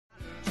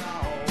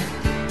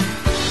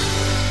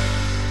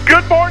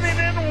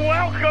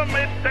welcome.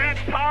 It's that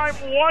time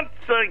once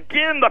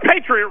again. The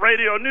Patriot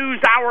Radio News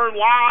Hour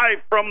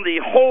live from the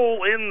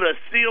Hole in the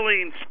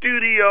Ceiling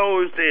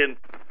studios in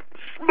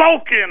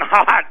smoking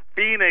hot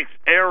Phoenix,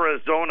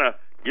 Arizona.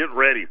 Get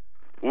ready.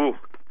 Ooh,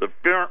 the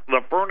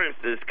furnace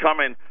is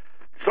coming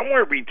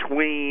somewhere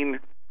between,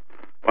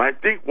 I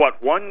think,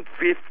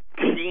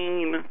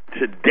 115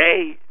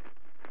 today,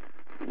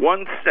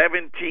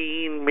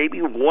 117,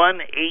 maybe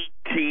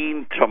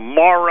 118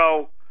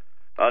 tomorrow.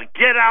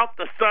 Get out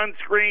the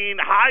sunscreen,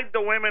 hide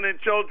the women and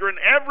children,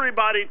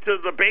 everybody to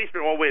the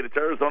basement. Oh, wait, it's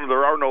Arizona.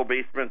 There are no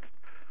basements.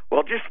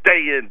 Well, just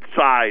stay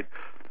inside.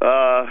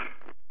 I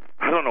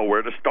don't know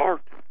where to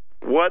start.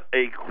 What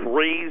a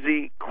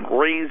crazy,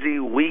 crazy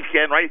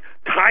weekend, right?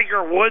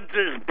 Tiger Woods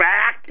is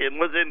back and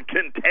was in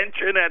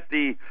contention at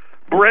the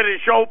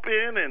British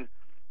Open and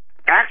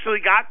actually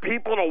got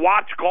people to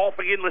watch golf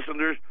again. Listen,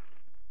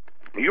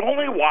 you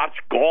only watch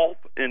golf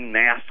and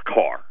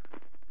NASCAR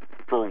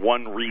for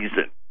one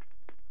reason.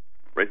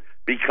 Right?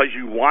 Because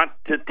you want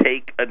to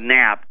take a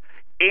nap,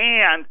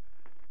 and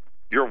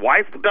your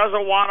wife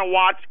doesn't want to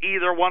watch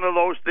either one of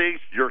those things.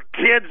 Your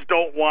kids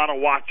don't want to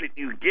watch it.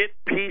 You get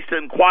peace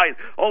and quiet.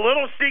 A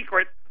little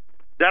secret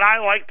that I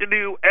like to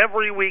do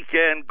every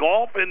weekend,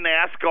 golf and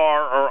NASCAR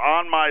are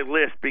on my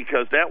list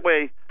because that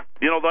way,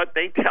 you know what,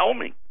 they tell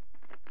me,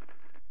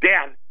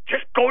 Dad,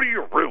 just go to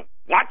your room.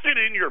 Watch it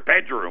in your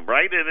bedroom,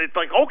 right? And it's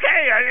like,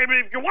 okay, I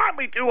mean, if you want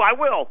me to, I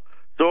will.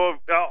 So if,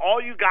 all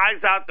you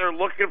guys out there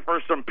looking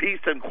for some peace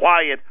and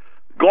quiet,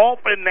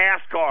 golf and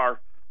NASCAR,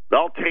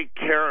 they'll take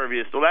care of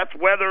you. So that's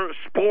weather,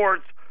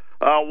 sports.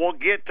 We'll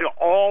get to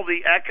all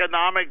the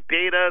economic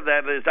data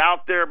that is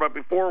out there. But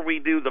before we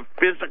do, the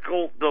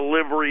physical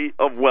delivery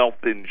of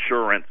wealth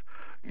insurance.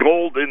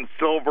 Gold and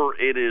silver,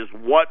 it is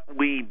what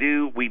we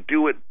do. We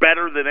do it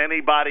better than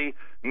anybody.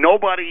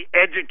 Nobody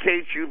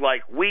educates you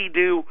like we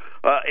do.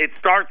 It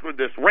starts with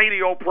this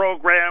radio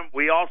program.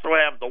 We also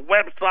have the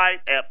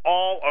website at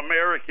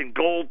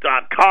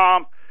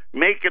allamericangold.com.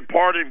 Make it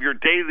part of your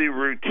daily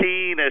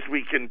routine as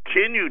we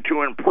continue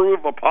to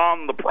improve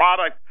upon the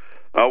product.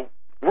 We're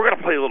going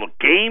to play a little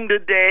game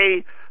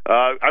today.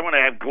 I'm going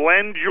to have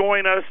Glenn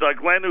join us.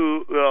 Glenn,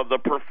 the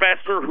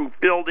professor who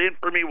filled in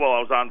for me while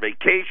I was on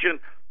vacation.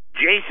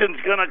 Jason's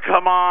going to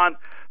come on.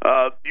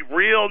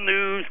 Real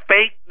news,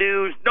 fake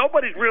news.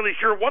 Nobody's really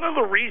sure. One of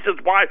the reasons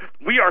why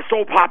we are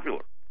so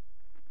popular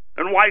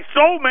and why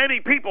so many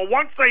people,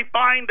 once they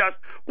find us,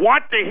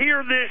 want to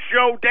hear this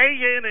show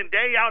day in and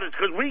day out is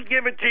because we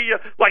give it to you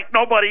like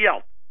nobody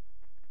else.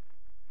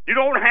 You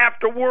don't have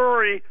to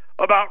worry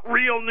about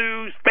real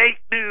news, fake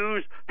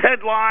news,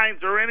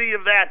 headlines, or any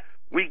of that.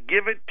 We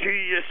give it to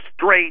you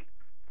straight,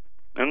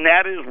 and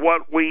that is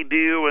what we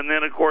do. And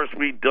then, of course,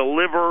 we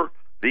deliver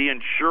the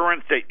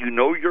insurance that you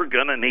know you're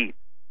going to need.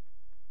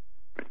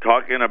 We're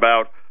talking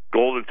about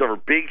gold and silver.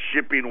 Big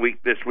shipping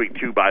week this week,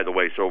 too, by the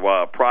way. So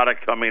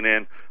product coming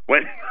in.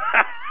 When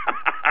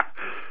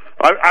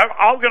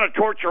I'm going to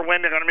torture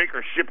when they're going to make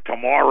her ship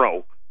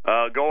tomorrow.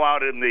 Go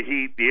out in the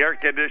heat. The air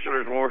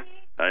conditioner's more.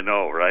 I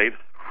know, right?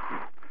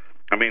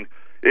 I mean,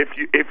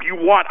 if you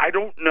want, I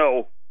don't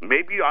know.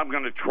 Maybe I'm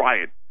going to try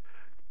it.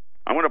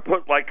 I'm going to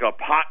put like a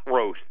pot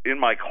roast in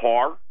my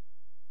car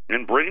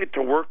and bring it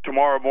to work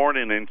tomorrow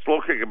morning and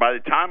slow cook it. By the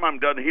time I'm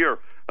done here,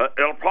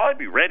 it'll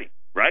probably be ready,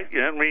 right? You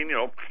know what I mean? You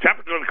know,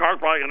 temperature in the car is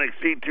probably going to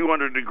exceed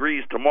 200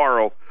 degrees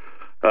tomorrow.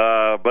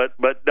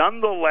 But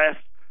nonetheless,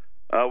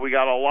 we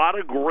got a lot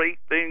of great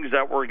things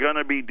that we're going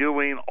to be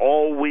doing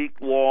all week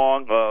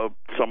long.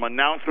 Some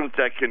announcements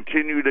that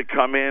continue to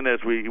come in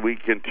as we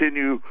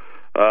continue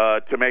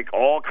to make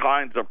all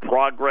kinds of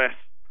progress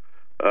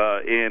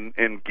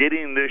in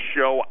getting this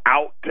show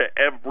out to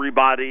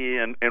everybody.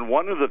 And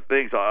one of the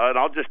things, and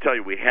I'll just tell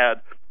you, we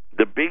had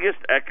the biggest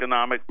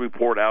economic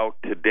report out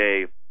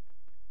today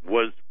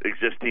was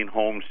existing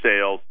home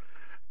sales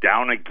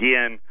down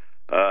again.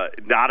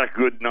 Not a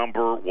good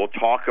number. We'll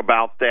talk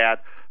about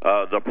that.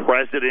 The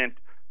president,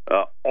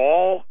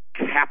 all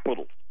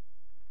capitals.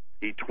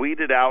 He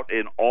tweeted out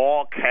in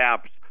all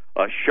caps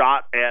a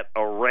shot at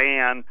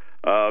Iran.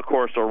 Of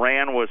course,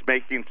 Iran was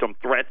making some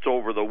threats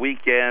over the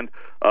weekend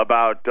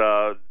about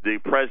the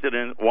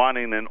president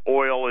wanting an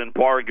oil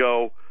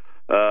embargo.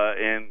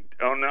 And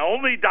on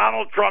only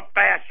Donald Trump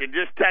fashion,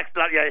 just text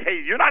out,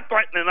 hey, you're not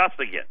threatening us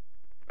again.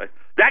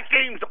 That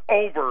game's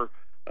over.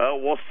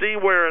 We'll see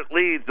where it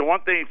leads. The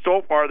one thing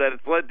so far that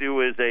it's led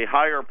to is a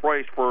higher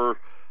price for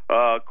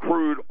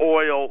crude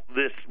oil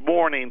this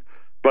morning.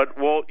 But,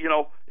 well, you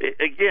know,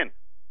 again,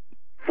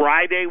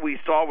 Friday we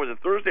saw, was it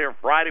Thursday or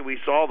Friday, we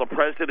saw the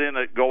president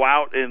go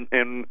out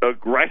and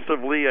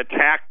aggressively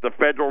attack the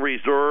Federal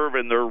Reserve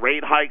and their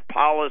rate hike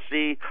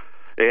policy.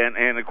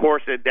 And of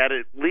course, that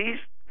at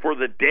least for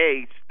the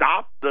day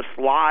stopped the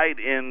slide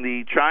in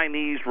the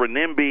Chinese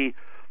renminbi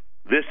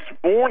this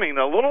morning,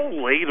 a little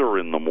later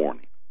in the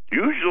morning.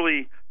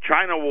 Usually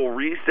China will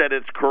reset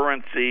its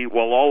currency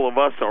while all of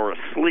us are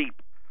asleep.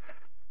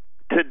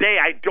 Today,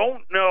 I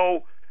don't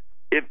know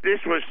if this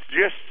was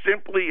just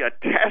simply a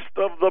test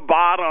of the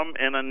bottom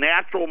and a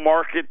natural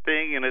market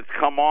thing and it's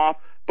come off.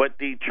 but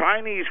the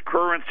Chinese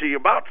currency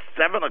about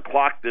 7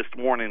 o'clock this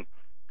morning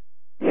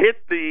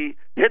hit the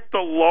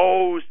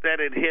lows that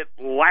it hit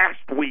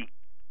last week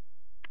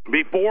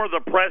before the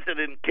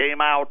president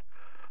came out.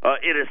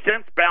 It has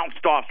since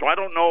bounced off, so I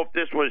don't know if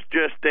this was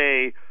just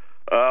a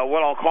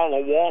what I'll call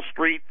a Wall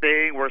Street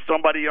thing where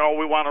somebody,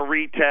 we want to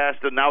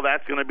retest, and now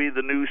that's going to be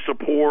the new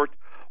support,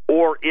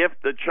 or if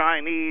the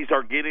Chinese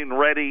are getting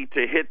ready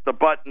to hit the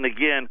button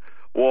again.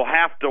 We'll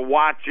have to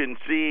watch and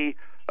see,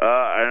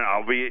 and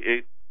I'll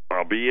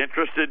be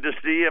interested to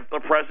see if the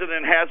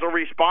president has a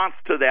response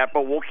to that,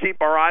 but we'll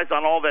keep our eyes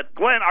on all that.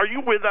 Glenn, are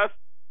you with us?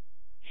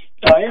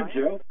 I am,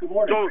 Joe. Good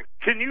morning. So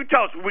can you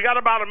tell us, we got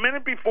about a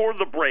minute before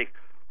the break,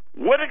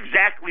 what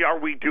exactly are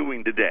we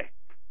doing today?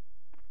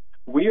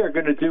 We are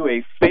going to do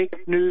a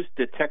fake news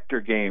detector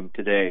game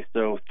today.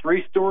 So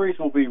 3 stories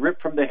will be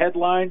ripped from the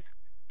headlines.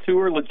 2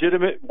 are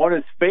legitimate. 1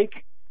 is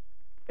fake.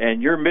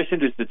 And your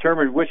mission is to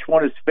determine which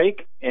one is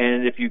fake.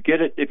 And if you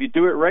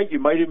do it right, you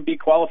might even be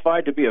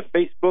qualified to be a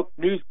Facebook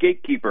news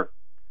gatekeeper.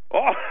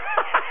 Oh,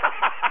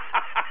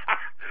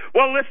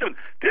 well, listen,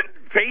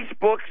 didn't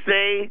Facebook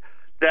say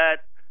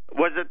that,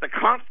 was it the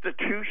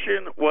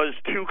Constitution was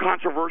too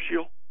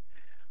controversial?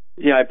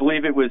 Yeah, I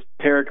believe it was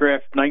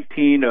paragraph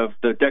 19 of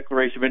the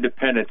Declaration of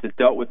Independence that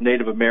dealt with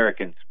Native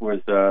Americans. It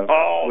was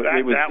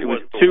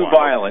too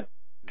violent.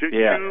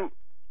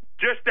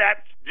 Just that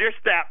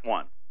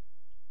one.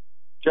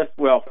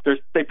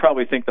 They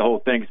probably think the whole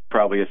thing's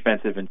probably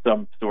offensive in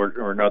some sort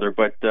or another.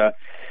 But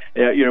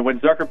when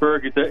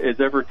Zuckerberg is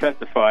ever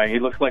testifying, he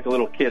looks like a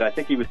little kid. I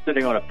think he was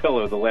sitting on a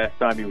pillow the last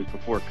time he was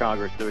before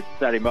Congress, so it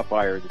sat him up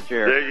higher in the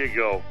chair. There you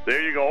go.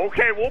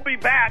 Okay, we'll be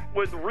back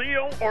with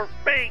Real or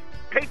Fake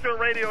Patriot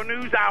Radio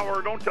News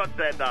Hour. Don't touch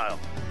that dial.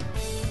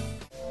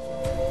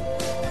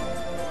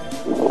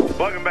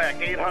 Welcome back,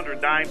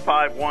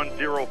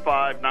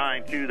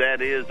 800-951-0592.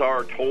 That is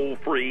our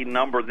toll-free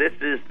number. This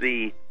is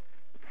the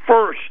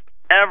first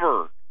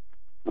ever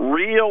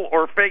real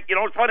or fake.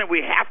 It's funny,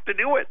 we have to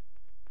do it,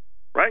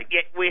 right?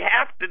 We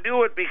have to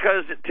do it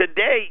because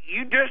today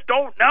you just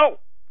don't know,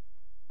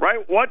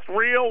 right? What's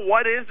real,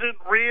 what isn't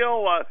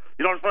real.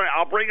 It's funny,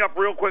 I'll bring up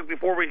real quick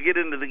before we get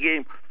into the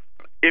game.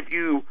 If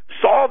you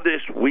saw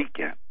this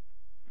weekend,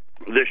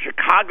 the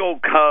Chicago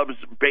Cubs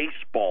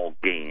baseball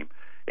game,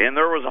 and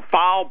there was a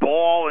foul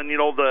ball, and they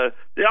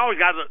always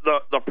got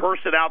the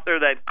person out there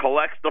that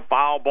collects the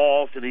foul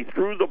balls, and he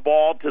threw the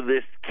ball to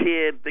this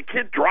kid. The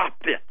kid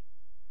dropped it,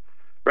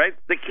 right?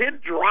 The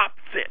kid drops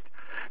it,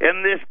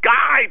 and this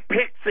guy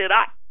picks it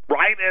up,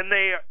 right? And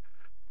they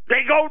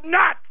go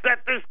nuts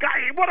at this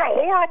guy. What a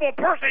horrible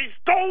person! He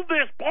stole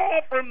this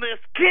ball from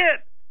this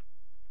kid.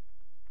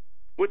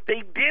 What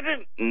they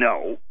didn't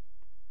know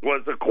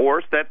was, of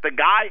course, that the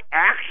guy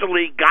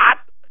actually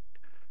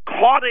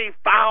caught a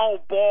foul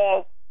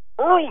ball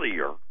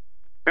earlier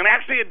and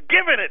actually had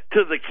given it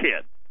to the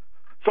kid.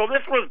 So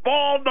this was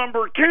ball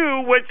number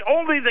 2, which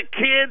only the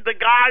kid, the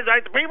guys,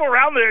 the people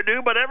around there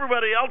knew, but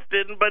everybody else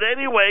didn't. But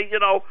anyway,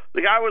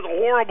 the guy was a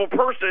horrible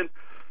person.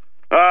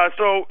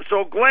 So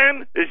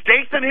Glenn, is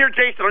Jason here?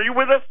 Jason, are you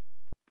with us?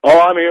 Oh,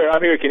 I'm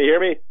here. Can you hear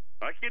me?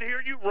 I can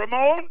hear you.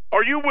 Ramon,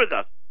 are you with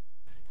us?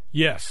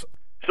 Yes.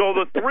 So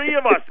the 3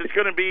 of us, it's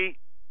going to be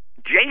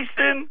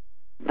Jason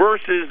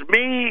versus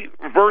me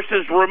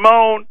versus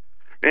Ramon.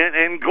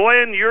 And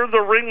Glenn, you're the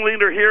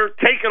ringleader here.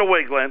 Take it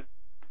away, Glenn.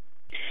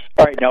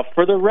 All right. Now,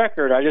 for the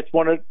record, I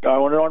want it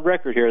on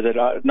record here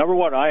that, number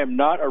one, I am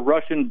not a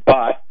Russian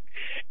bot,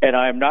 and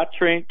I am not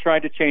trying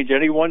to change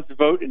anyone's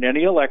vote in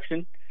any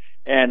election,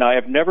 and I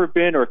have never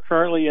been or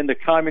currently in the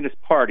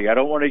Communist Party. I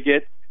don't want to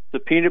get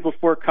subpoenaed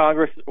before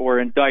Congress or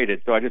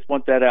indicted, so I just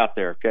want that out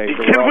there. Okay.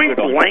 So can we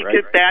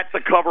blanket that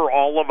to cover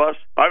all of us?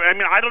 I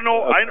mean, I don't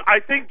know. Okay. I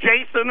think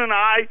Jason and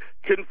I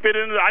can fit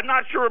in. I'm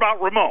not sure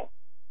about Ramon.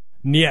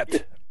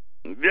 Niet.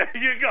 There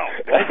you go.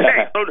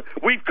 Okay, so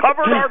we've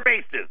covered our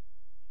bases.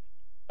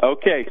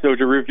 Okay, so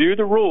to review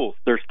the rules,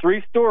 there's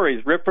 3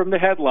 stories ripped from the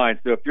headlines.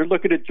 So if you're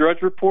looking at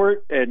Drudge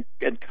Report and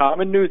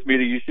common news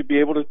media, you should be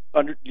able to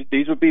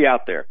these would be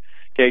out there.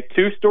 Okay,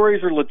 2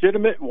 stories are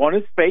legitimate, 1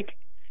 is fake,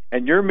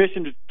 and your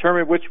mission is to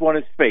determine which one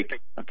is fake.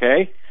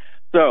 Okay,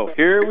 so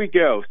here we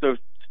go. So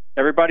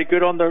everybody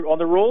good on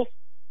the rules?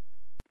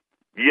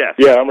 Yes.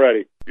 Yeah, I'm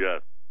ready.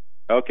 Yes.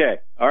 Okay.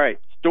 All right.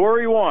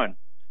 Story one.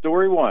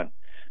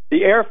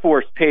 The Air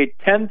Force paid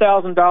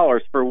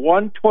 $10,000 for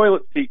 1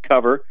 toilet seat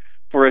cover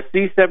for a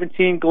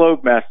C-17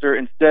 Globemaster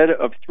instead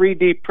of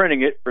 3D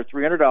printing it for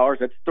 $300.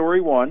 That's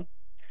story 1.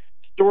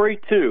 Story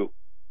 2.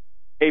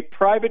 A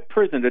private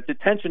prison that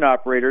detention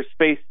operators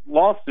face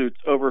lawsuits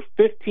over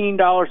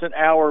 $15 an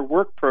hour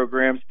work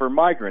programs for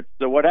migrants.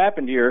 So what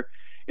happened here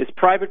is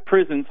private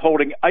prisons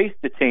holding ICE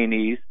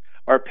detainees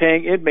are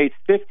paying inmates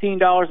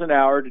 $15 an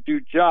hour to do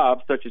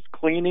jobs such as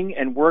cleaning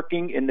and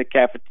working in the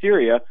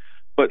cafeteria,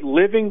 but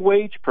living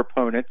wage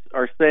proponents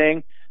are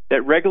saying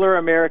that regular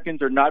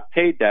Americans are not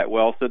paid that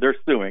well, so they're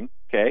suing.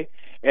 Okay,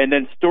 and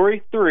then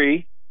story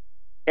 3,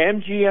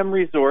 MGM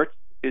Resorts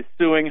is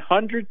suing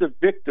hundreds of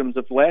victims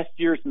of last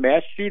year's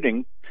mass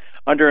shooting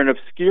under an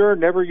obscure,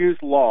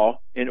 never-used law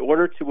in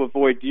order to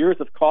avoid years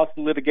of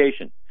costly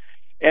litigation.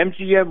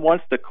 MGM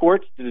wants the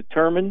courts to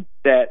determine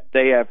that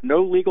they have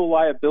no legal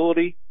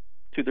liability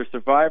to their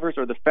survivors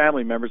or the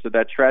family members of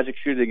that tragic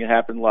shooting that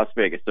happened in Las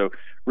Vegas. So,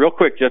 real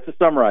quick, just to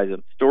summarize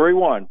them. Story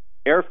 1,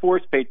 Air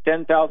Force paid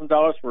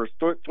 $10,000 for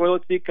a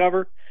toilet seat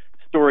cover.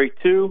 Story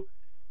 2,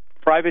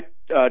 private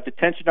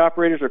detention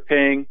operators are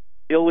paying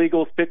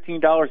illegals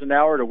 $15 an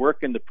hour to work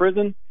in the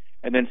prison.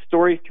 And then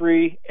story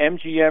 3,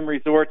 MGM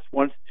Resorts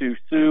wants to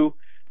sue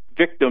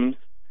victims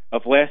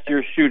of last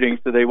year's shooting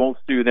so they won't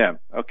sue them.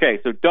 Okay,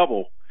 so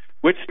double.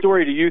 Which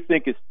story do you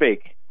think is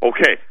fake?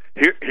 Okay,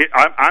 here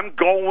I'm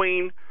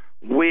going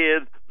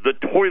with the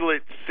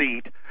toilet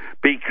seat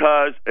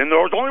because, and there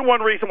was only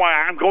one reason why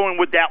I'm going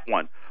with that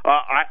one.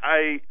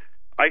 I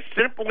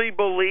simply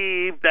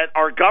believe that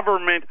our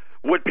government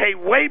would pay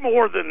way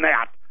more than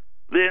that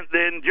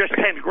than just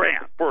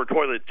 $10,000 for a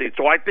toilet seat.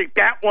 So I think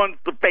that one's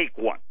the fake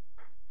one.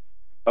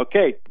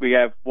 Okay, we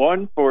have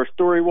one for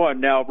story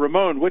 1. Now,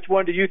 Ramon, which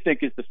one do you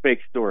think is the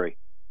fake story?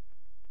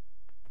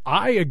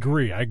 I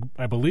agree.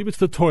 I believe it's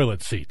the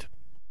toilet seat.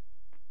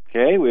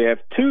 Okay, we have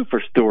 2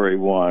 for story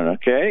 1.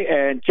 Okay,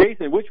 and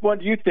Jason, which one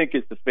do you think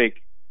is the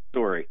fake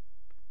story?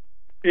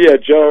 Yeah,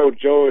 Joe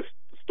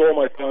stole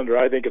my thunder.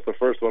 I think it's the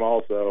first one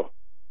also.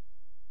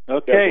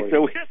 Okay,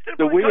 Definitely.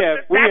 so we have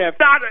That's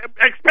not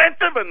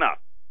expensive enough.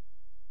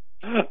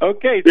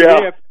 Okay, so Yeah.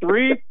 we have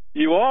 3.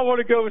 You all want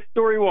to go with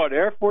story 1.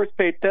 Air Force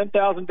paid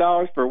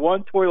 $10,000 for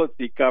one toilet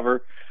seat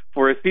cover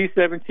for a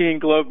C-17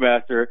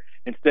 Globemaster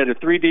instead of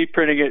 3D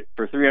printing it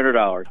for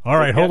 $300. All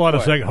right, hold on a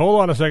second. Hold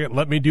on a second.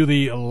 Let me do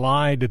the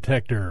lie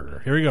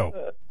detector. Here we go.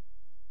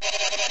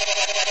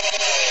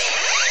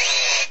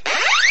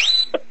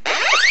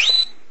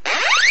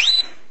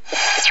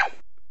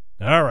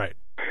 All right.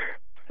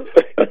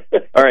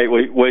 All right,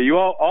 well, you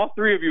all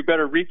 3 of you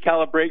better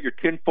recalibrate your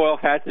tinfoil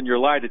hats and your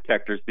lie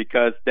detectors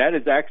because that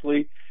is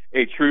actually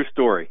a true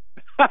story.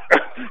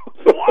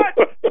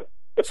 What?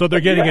 So they're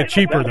getting it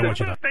cheaper than what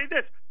you thought. Say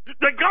this.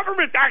 The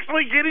government's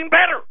actually getting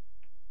better.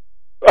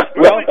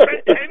 Well,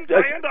 spend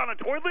 $10,000 on a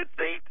toilet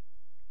seat?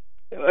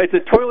 It's a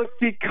toilet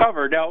seat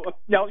cover. Now,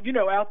 you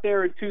know, out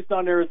there in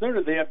Tucson,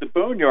 Arizona, they have the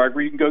boneyard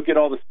where you can go get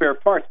all the spare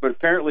parts, but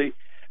apparently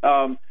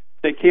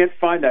they can't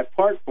find that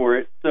part for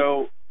it.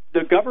 So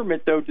the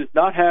government, though, does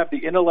not have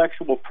the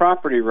intellectual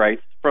property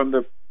rights from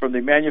the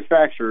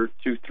manufacturer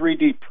to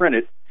 3D print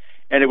it,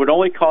 and it would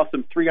only cost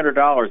them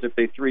 $300 if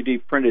they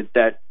 3D printed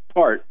that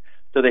part.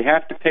 So they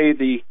have to pay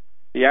the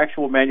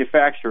actual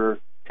manufacturer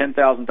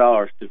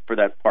 $10,000 for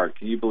that part.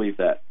 Can you believe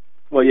that?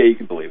 Well, yeah, you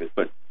can believe it,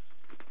 but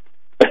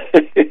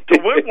The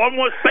one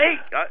was fake.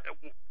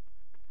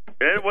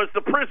 It was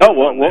the prison. Oh,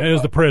 well, It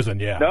is the prison,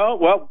 yeah.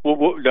 No,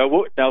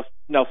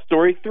 now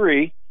story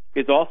 3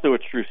 is also a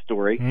true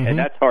story, and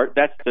that's hard.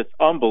 That's just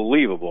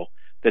unbelievable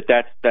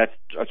that's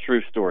a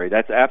true story.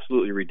 That's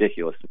absolutely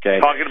ridiculous. Okay,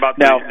 Talking about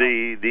now,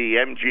 the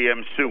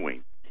MGM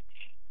suing.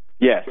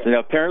 Yes, and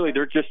apparently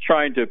they're just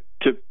trying to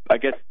I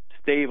guess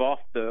stave off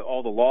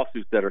all the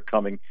lawsuits that are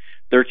coming.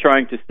 They're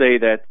trying to say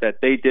that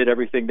they did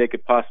everything they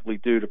could possibly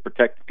do to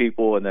protect the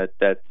people, and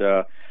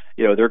that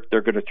you know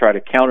they're going to try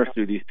to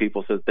countersue these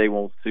people so that they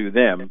won't sue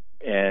them.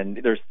 And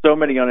there's so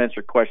many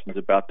unanswered questions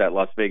about that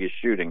Las Vegas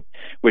shooting,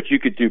 which you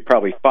could do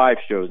probably 5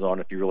 shows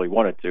on if you really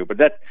wanted to. But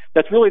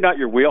that's really not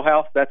your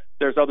wheelhouse.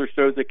 There's other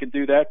shows that can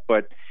do that,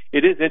 but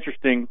it is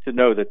interesting to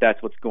know that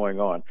that's what's going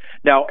on.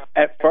 Now,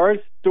 as far as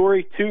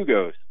story 2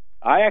 goes,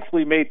 I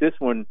actually made this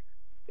one.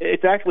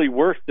 It's actually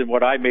worse than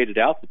what I made it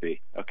out to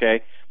be.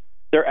 Okay,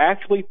 they're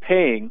actually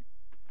paying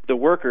the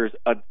workers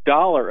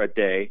 $1 a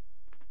day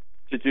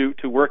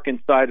to work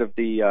inside of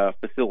the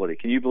facility.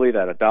 Can you believe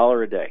that?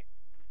 $1 a day.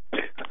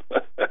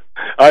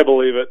 I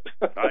believe it.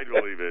 I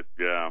believe it.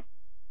 Yeah.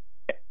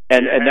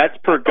 And that's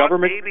per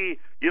government. Maybe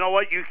you know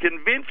what? You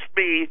convinced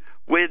me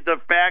with the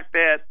fact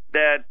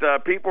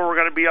that people were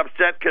going to be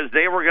upset because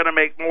they were going to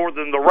make more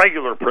than the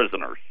regular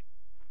prisoners.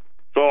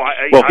 So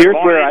I bought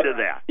into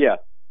that. Yeah.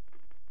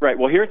 Right.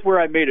 Well, here's where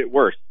I made it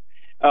worse.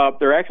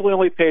 They're actually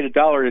only paid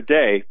 $1 a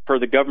day per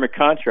the government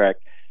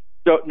contract.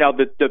 So now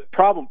the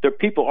problem, the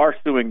people are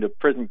suing the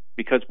prison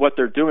because what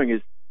they're doing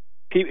is,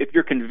 if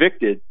you're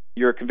convicted,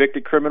 you're a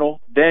convicted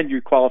criminal, then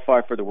you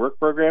qualify for the work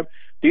program.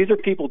 These are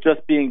people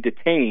just being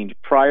detained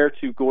prior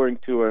to going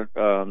to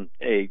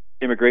a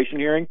immigration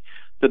hearing.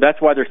 So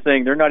that's why they're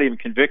saying they're not even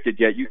convicted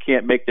yet. You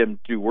can't make them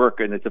do work,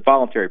 and it's a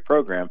voluntary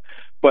program.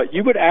 But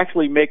you would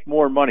actually make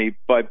more money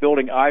by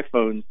building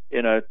iPhones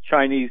in a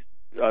Chinese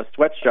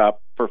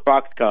sweatshop for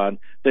Foxconn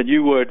than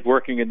you would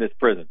working in this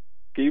prison.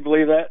 Can you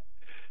believe that?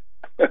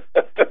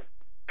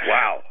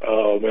 Wow.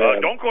 Oh,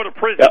 man. Don't go to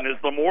prison is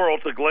the moral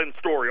to Glenn's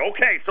story.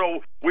 Okay,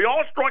 so we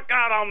all struck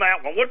out on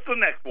that one. What's the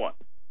next one?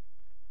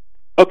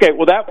 Okay,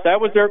 well that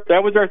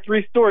was our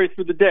 3 stories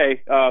for the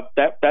day.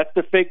 That's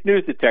the fake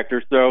news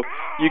detector. So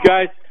you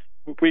guys,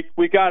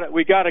 we got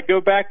to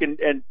go back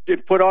and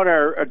put on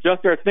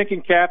adjust our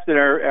thinking caps and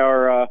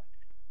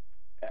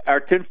our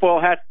tinfoil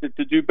hats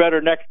to do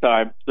better next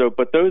time. So,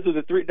 but those are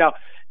the three. Now,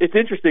 it's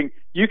interesting.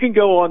 You can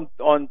go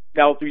on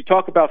now. If you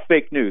talk about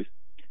fake news,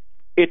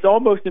 it's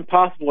almost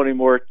impossible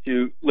anymore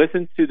to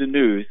listen to the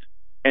news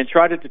and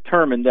try to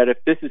determine that if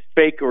this is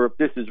fake or if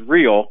this is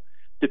real,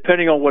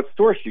 depending on what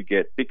source you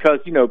get, because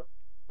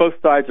both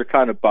sides are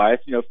kind of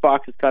biased.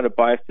 Fox is kind of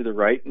biased to the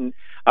right, and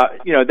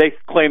they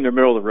claim they're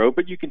middle of the road,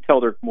 but you can tell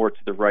they're more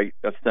to the right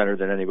of center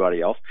than anybody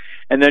else.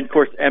 And then, of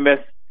course,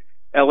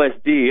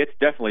 LSD, it's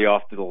definitely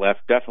off to the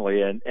left,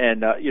 definitely.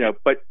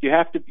 But you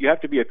have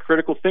to be a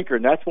critical thinker,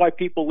 and that's why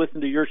people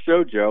listen to your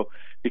show, Joe,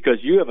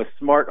 because you have a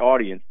smart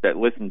audience that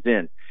listens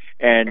in,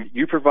 and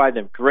you provide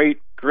them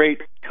great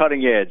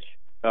cutting edge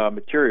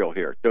material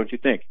here, don't you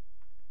think?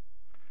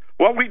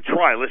 Well, we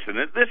try. Listen,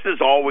 this has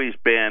always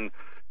been,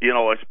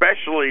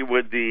 especially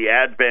with the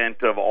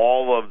advent of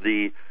all of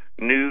the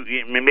new,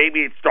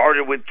 maybe it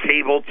started with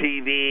cable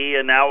TV,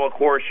 and now, of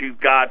course, you've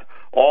got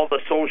all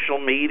the social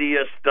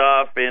media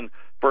stuff, and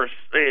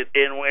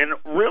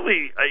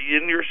really,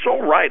 and you're so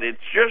right, it's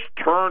just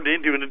turned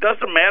into, and it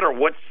doesn't matter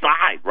what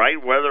side,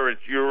 right? Whether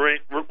it's you're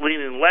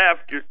leaning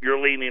left, you're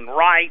leaning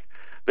right,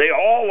 they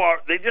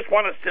just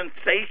want to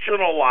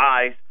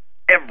sensationalize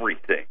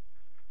everything.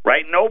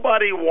 Right,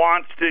 nobody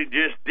wants to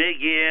just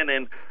dig in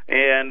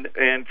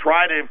and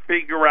try to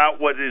figure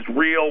out what is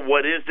real,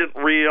 what isn't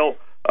real.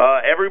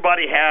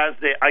 Everybody has,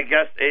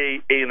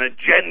 an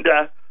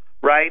agenda,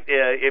 right?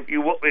 If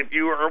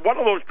you are one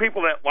of those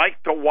people that like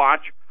to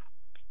watch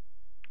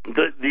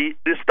the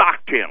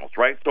stock channels,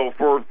 right? So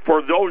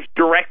for those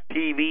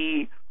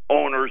DirecTV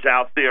owners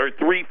out there,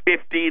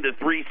 350 to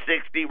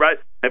 360, right?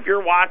 If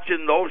you're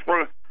watching those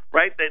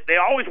right, they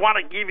always want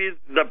to give you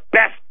the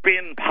best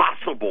spin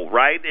possible,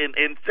 right?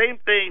 And same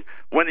thing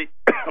when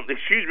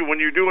when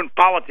you're doing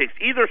politics.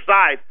 Either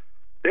side,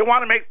 they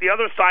want to make the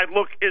other side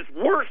look as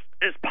worse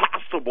as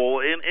possible,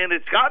 and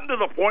it's gotten to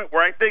the point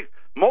where I think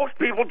most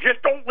people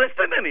just don't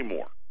listen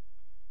anymore.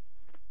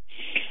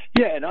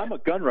 Yeah, and I'm a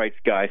gun rights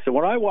guy, so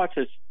when I watch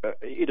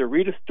either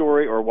read a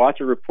story or watch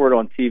a report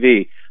on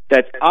TV,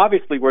 that's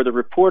obviously where the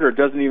reporter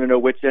doesn't even know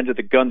which end of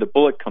the gun the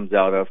bullet comes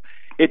out of.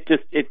 It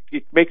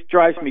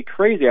drives me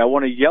crazy. I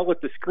want to yell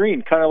at the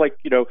screen, kind of like,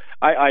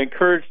 I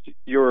encouraged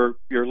your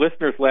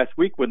listeners last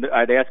week when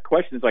I'd ask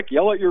questions like,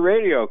 yell at your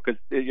radio, because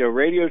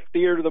radio's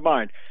theater of the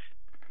mind.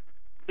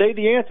 Say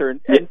the answer,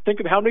 and think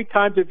of how many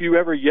times have you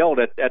ever yelled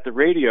at the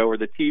radio or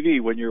the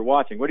TV when you're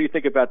watching. What do you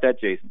think about that,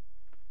 Jason?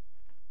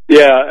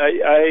 Yeah,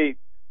 I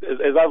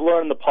as I've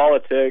learned the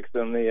politics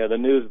and the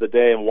news of the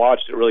day and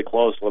watched it really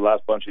close for the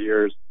last bunch of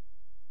years,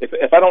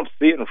 if I don't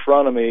see it in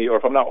front of me or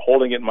if I'm not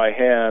holding it in my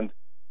hand,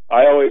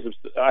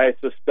 I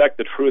suspect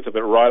the truth of it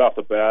right off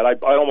the bat. I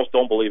almost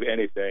don't believe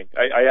anything.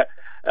 I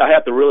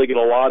have to really get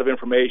a lot of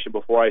information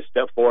before I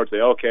step forward and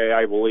say, okay,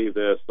 I believe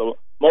this. So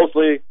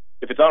mostly,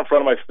 if it's not in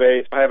front of my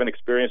face, if I haven't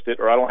experienced it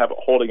or I don't have it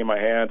holding in my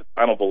hand,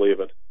 I don't believe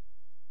it.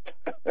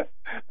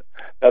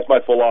 That's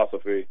my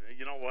philosophy.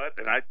 You know what?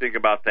 And I think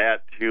about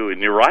that too,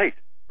 and you're right.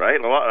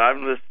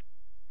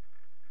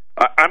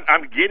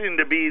 I'm getting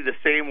to be the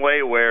same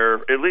way where,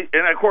 at least,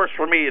 and of course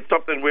for me, it's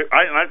something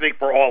I think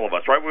for all of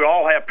us, right? We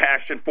all have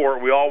passion for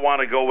it. We all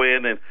want to go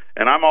in, and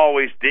I'm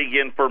always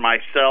digging for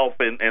myself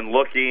and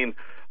looking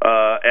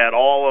at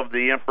all of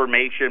the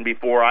information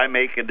before I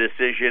make a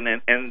decision.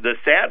 And the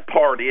sad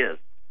part is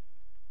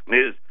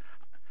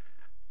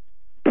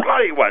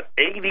probably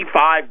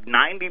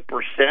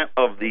 85-90%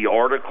 of the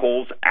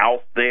articles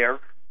out there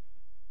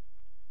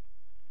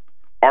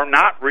are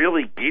not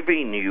really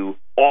giving you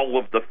all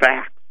of the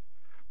facts.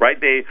 Right?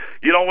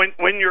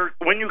 When you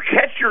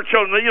catch your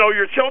children,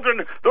 your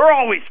children, they're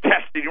always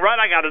testing, right?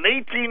 I got an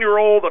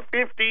 18-year-old, a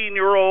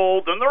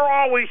 15-year-old, and they're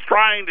always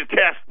trying to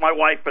test my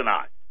wife and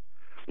I.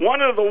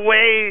 One of the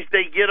ways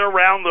they get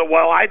around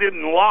I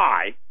didn't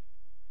lie,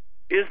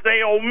 is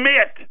they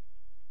omit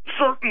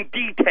certain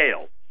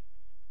details.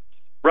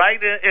 Right?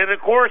 And of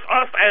course,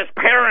 us as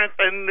parents,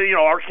 and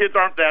our kids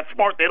aren't that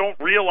smart, they don't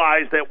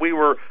realize that we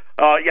were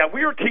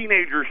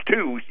teenagers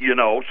too,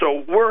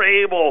 so we're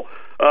able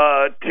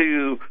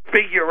to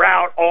figure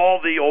out all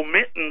the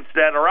omittance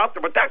that are out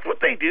there, but that's what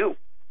they do.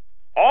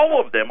 All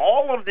of them,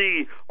 all of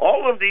these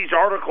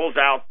articles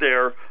out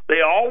there,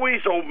 they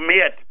always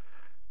omit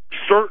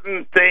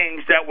certain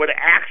things that would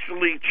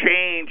actually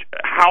change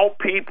how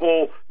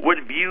people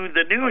would view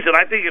the news, and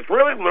I think it's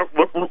really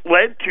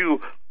led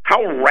to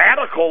how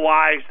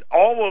radicalized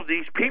all of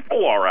these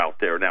people are out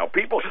there now.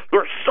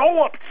 They're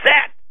so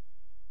upset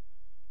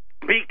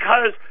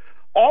because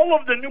all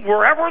of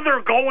wherever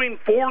they're going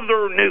for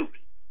their news,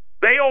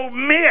 they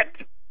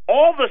omit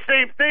all the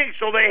same things,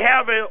 so they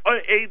have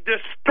a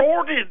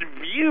distorted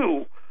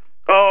view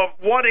of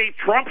what a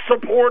Trump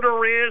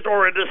supporter is,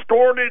 or a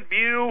distorted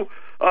view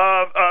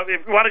of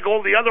if you want to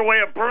go the other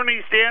way, of Bernie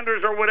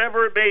Sanders or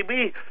whatever it may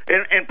be,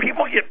 and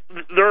people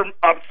they're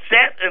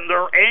upset and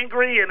they're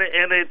angry, and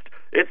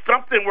it's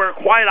something where,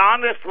 quite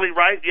honestly,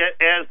 right,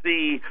 as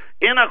the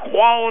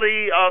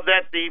inequality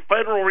that the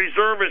Federal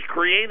Reserve has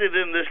created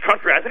in this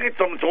country, I think it's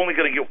something that's only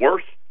going to get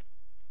worse.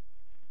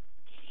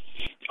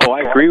 Oh,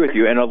 I agree with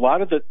you. And a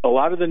lot of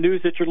the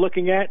news that you're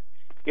looking at,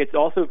 it's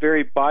also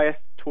very biased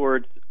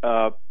towards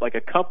like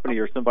a company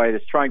or somebody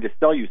that's trying to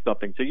sell you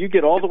something. So you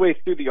get all the way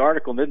through the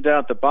article, and then down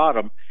at the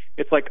bottom,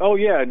 it's like, oh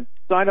yeah, and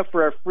sign up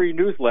for our free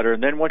newsletter.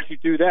 And then once you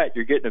do that,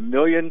 you're getting 1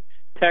 million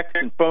texts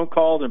and phone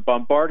calls and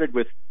bombarded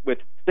with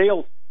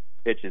sales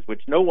pitches,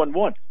 which no one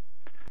wants.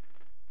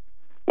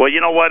 Well,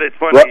 you know what? It's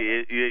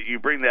funny you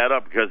bring that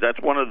up, because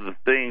that's one of the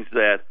things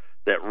that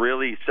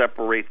really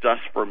separates us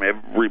from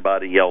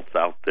everybody else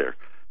out there.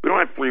 We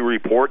don't have free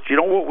reports. You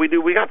know what we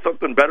do? We got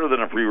something better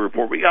than a free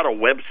report. We got a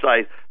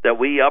website that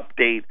we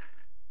update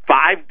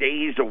 5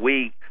 days a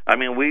week. I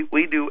mean,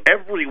 we do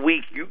every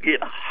week. You get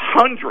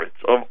hundreds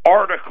of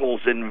articles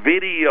and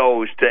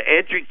videos to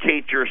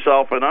educate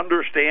yourself and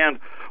understand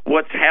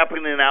what's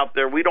happening out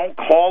there. We don't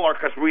call our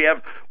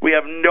customers. We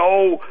have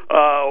no,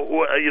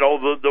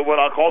 the what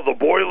I'll call the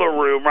boiler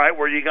room, right,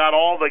 where you got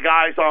all the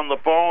guys on the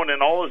phone,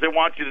 and all they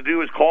want you to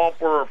do is call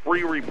for a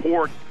free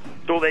report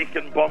so they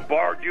can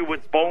bombard you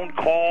with phone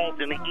calls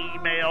and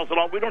emails and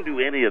all. We don't do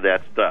any of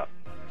that stuff.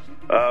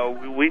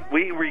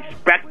 We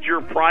respect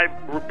your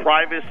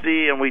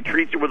privacy, and we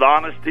treat you with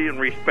honesty and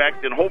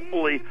respect, and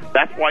hopefully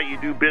that's why you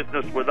do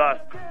business with us.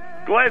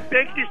 Glenn,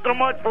 thank you so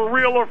much for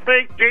Real or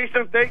Fake.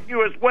 Jason, thank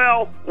you as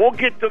well. We'll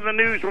get to the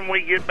news when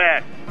we get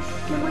back.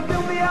 Can we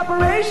do the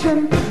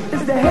operation?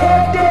 Is the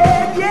head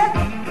dead yet?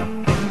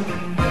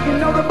 You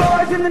know the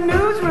boys in the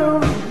newsroom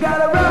got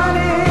a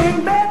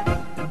running bet.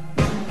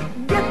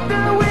 Get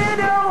the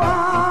widow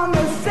on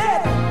the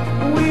set.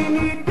 We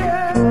need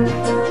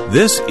dirt.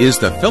 This is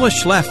the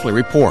Phyllis Schlafly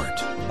Report,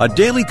 a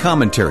daily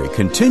commentary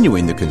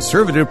continuing the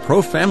conservative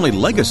pro-family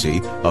legacy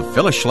of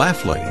Phyllis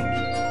Schlafly.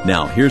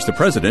 Now, here's the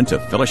president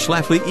of Phyllis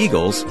Schlafly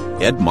Eagles,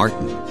 Ed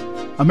Martin.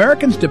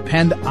 Americans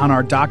depend on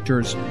our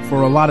doctors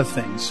for a lot of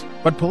things,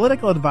 but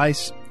political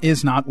advice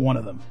is not one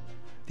of them.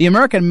 The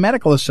American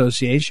Medical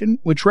Association,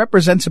 which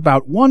represents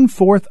about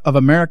 1/4 of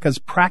America's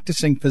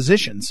practicing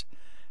physicians,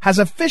 has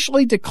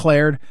officially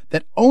declared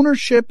that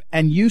ownership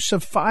and use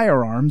of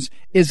firearms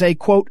is a,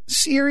 quote,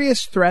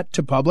 serious threat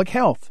to public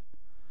health.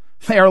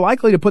 They are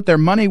likely to put their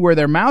money where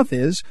their mouth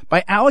is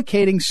by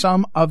allocating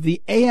some of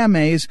the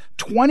AMA's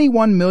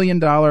 $21 million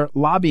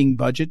lobbying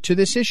budget to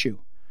this issue.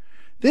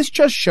 This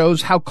just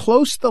shows how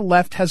close the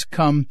left has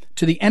come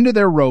to the end of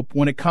their rope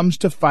when it comes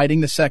to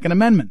fighting the Second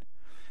Amendment.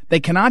 They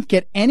cannot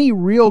get any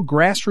real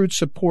grassroots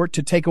support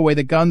to take away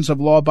the guns of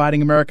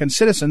law-abiding American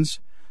citizens,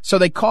 so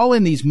they call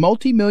in these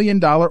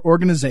multi-million-dollar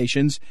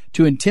organizations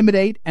to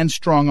intimidate and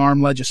strong-arm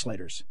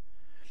legislators.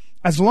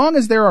 As long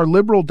as there are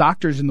liberal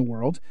doctors in the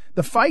world,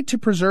 the fight to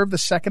preserve the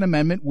Second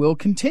Amendment will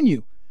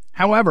continue.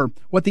 However,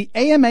 what the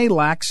AMA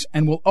lacks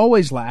and will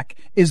always lack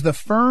is the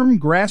firm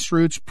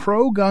grassroots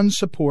pro-gun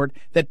support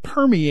that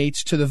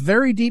permeates to the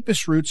very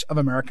deepest roots of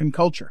American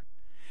culture.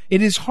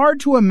 It is hard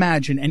to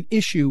imagine an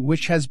issue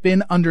which has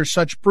been under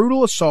such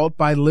brutal assault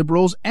by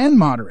liberals and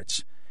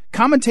moderates.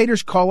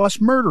 Commentators call us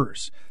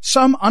murderers.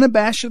 Some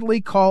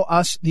unabashedly call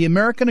us the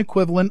American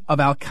equivalent of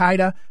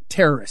Al-Qaeda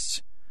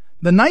terrorists.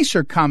 The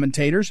nicer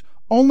commentators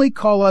only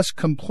call us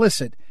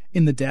complicit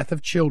in the death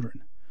of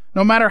children.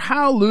 No matter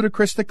how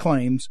ludicrous the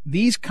claims,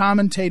 these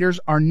commentators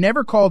are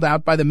never called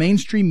out by the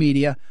mainstream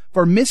media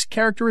for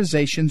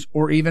mischaracterizations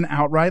or even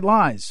outright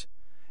lies.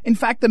 In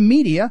fact, the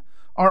media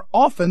are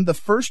often the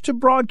first to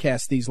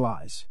broadcast these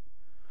lies.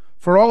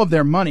 For all of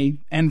their money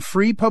and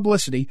free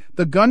publicity,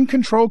 the gun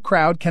control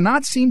crowd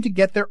cannot seem to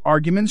get their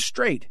arguments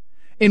straight.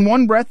 In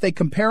one breath, they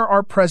compare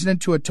our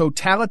president to a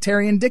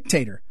totalitarian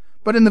dictator,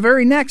 but in the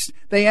very next,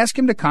 they ask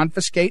him to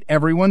confiscate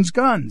everyone's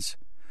guns.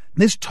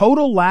 This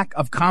total lack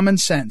of common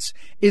sense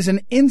is an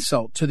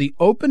insult to the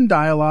open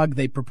dialogue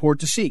they purport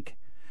to seek.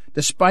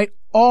 Despite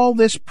all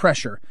this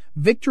pressure,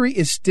 victory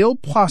is still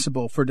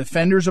possible for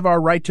defenders of our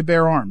right to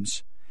bear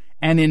arms.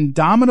 An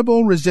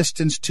indomitable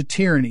resistance to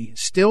tyranny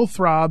still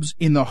throbs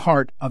in the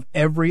heart of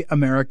every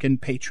American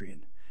patriot.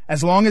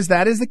 As long as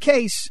that is the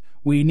case,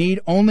 we need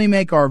only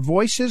make our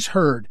voices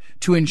heard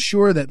to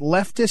ensure that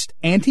leftist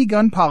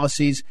anti-gun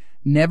policies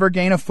never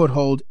gain a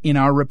foothold in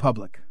our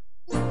republic.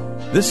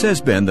 This has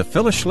been the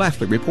Phyllis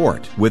Schlafly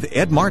Report with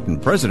Ed Martin,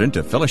 president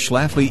of Phyllis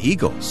Schlafly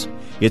Eagles.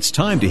 It's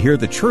time to hear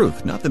the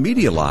truth, not the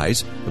media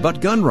lies,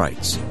 about gun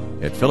rights.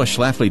 At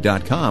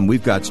phyllisschlafly.com,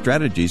 we've got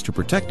strategies to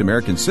protect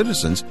American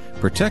citizens,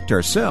 protect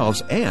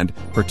ourselves, and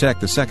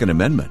protect the Second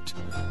Amendment.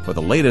 For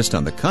the latest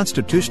on the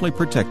constitutionally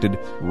protected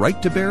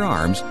right to bear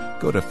arms,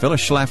 go to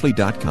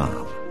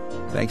phyllisschlafly.com.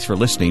 Thanks for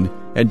listening,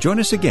 and join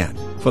us again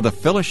for the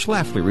Phyllis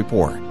Schlafly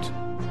Report.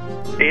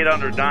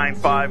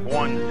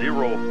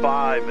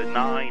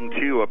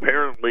 800-951-0592.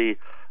 Apparently,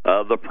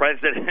 the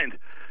president,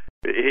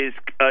 his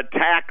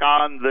attack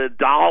on the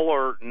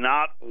dollar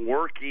not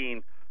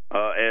working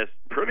as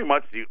pretty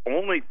much the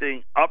only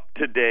thing up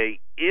today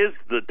is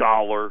the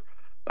dollar.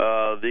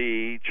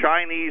 The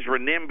Chinese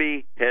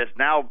renminbi has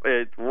now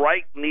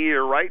right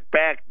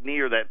back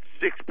near that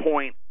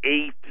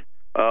 6.8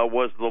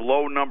 was the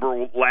low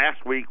number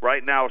last week.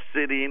 Right now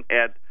sitting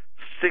at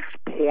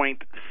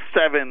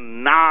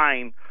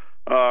 6.79.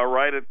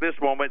 Right at this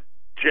moment,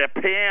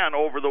 Japan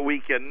over the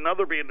weekend.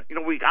 Another being,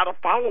 we got to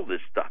follow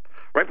this stuff,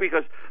 right?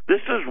 Because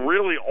this is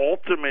really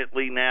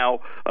ultimately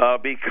now,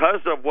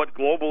 because of what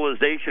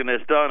globalization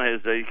has done,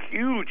 has a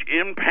huge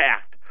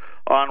impact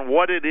on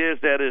what it is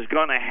that is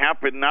going to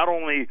happen, not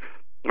only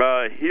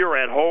here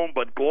at home,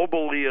 but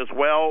globally as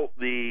well.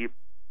 The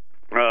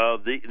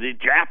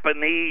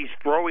Japanese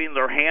throwing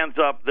their hands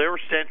up, their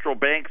central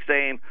bank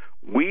saying,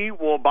 we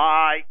will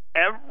buy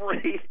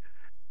every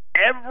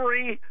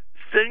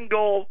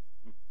single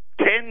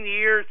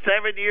 10-year,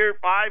 7-year,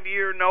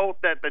 5-year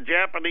note that the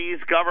Japanese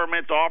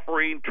government's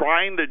offering,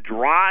 trying to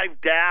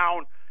drive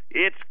down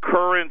its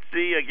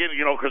currency again,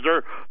 because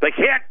they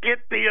can't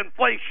get the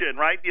inflation,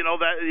 right?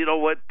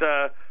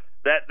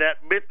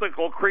 That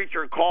mythical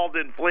creature called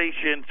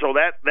inflation. So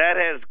that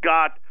has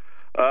got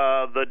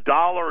the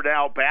dollar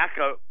now back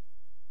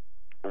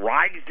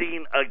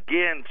rising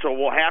again. So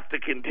we'll have to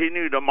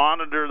continue to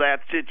monitor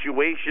that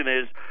situation.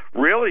 As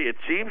really, it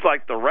seems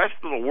like the rest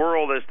of the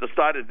world has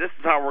decided this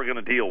is how we're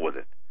going to deal with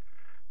it,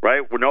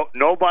 right?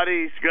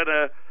 Nobody's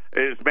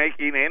is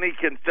making any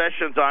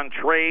concessions on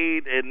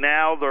trade, and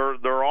now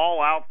they're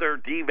all out there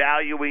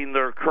devaluing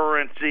their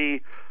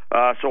currency.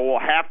 So we'll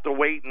have to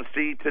wait and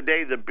see.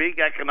 Today, the big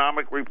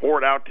economic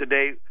report out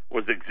today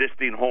was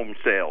existing home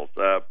sales.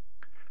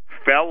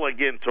 Fell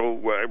again, so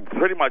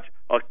pretty much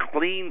a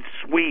clean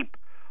sweep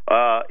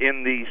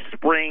in the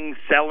spring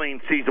selling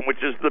season,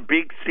 which is the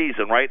big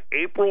season, right?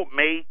 April,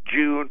 May,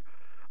 June,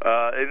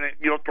 and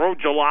throw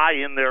July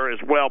in there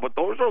as well. But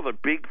those are the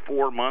big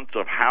 4 months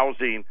of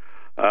housing.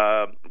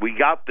 We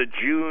got the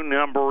June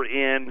number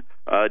in,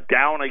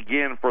 down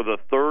again for the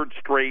third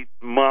straight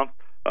month.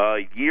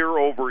 Year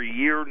over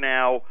year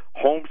now,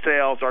 home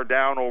sales are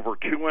down over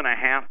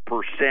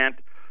 2.5%.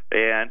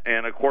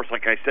 And of course,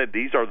 like I said,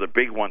 these are the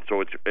big ones.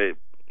 So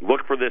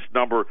look for this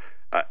number.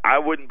 I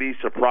wouldn't be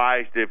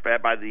surprised if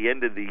by the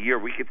end of the year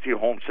we could see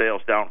home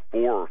sales down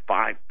 4 or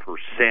 5%.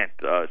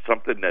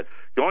 Something that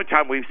the only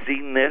time we've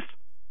seen this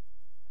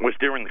was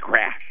during the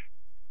crash.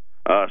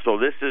 So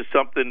this is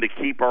something to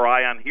keep our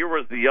eye on. Here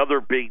was the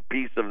other big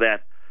piece of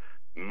that: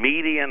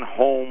 median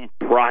home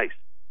price,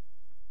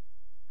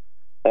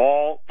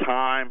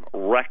 all-time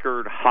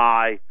record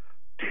high,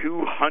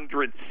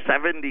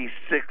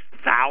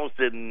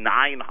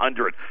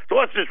 $276,900. So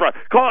let's just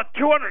call it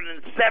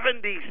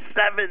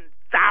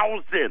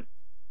 $277,000.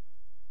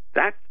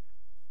 That's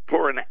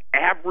for an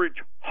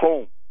average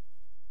home.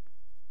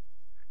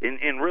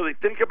 And really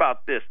think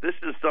about this. This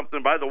is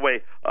something, by the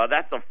way,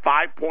 that's a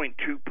 5.2%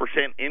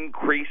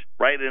 increase,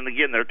 right? And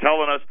again, they're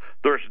telling us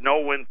there's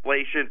no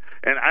inflation.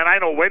 And I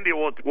know Wendy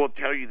will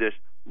tell you this.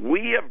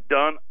 We have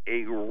done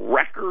a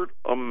record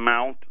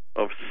amount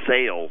of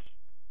sales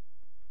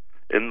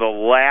in the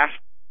last,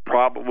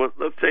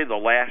 let's say the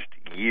last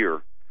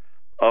year,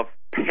 of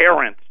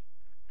parents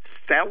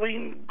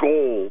selling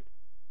gold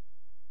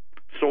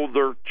so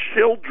their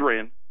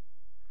children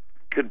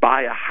could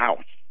buy a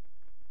house.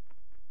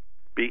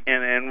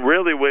 And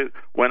really,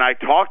 when I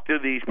talk to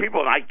these people,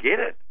 and I get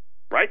it,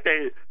 right?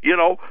 They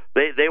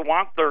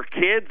want their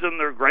kids and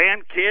their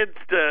grandkids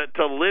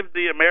to live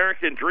the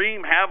American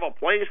dream, have a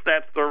place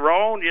that's their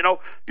own. You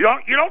don't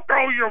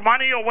throw your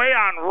money away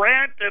on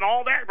rent and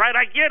all that, right?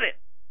 I get it,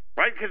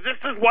 right? Because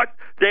this is what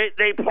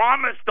they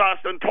promised us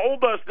and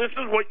told us. This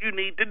is what you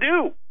need to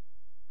do.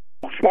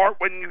 Smart.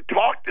 When you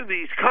talk to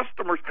these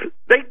customers,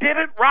 they did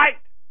it right.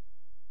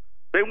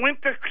 They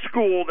went to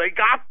school. They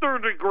got their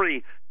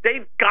degree.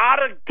 They've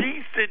got a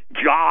decent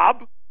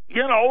job.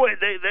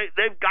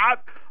 They've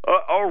got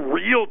a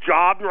real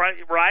job,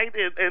 right?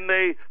 And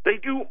they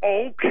do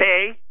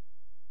okay.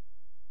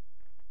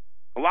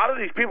 A lot of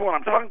these people, when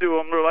I'm talking to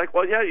them, they're like,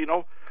 well, yeah,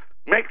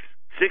 makes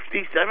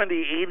 $60,000,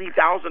 $70,000,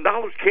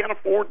 $80,000, can't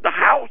afford the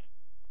house,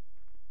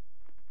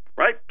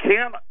 right?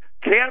 Can't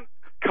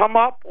come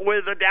up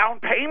with a down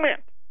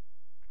payment.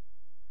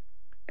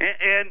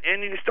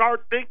 And you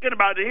start thinking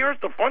about it. Here's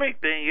the funny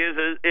thing is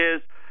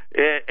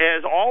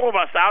as all of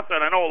us out there,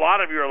 and I know a lot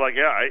of you are like,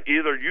 yeah,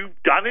 either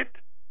you've done it,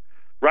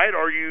 right,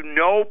 or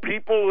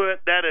people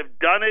that have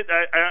done it.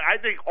 I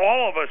think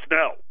all of us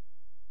know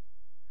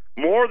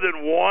more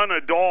than one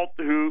adult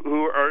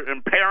who are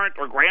a parent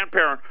or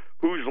grandparent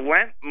who's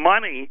lent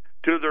money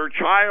to their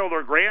child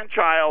or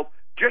grandchild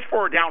just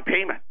for a down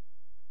payment.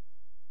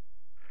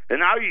 And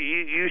now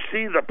you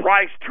see the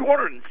price,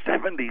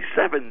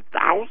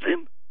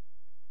 $277,000.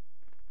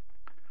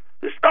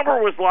 This number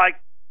was like,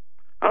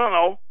 I don't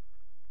know,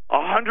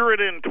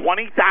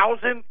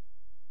 $120,000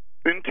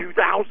 in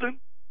 2000.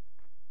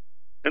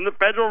 And the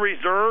Federal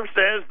Reserve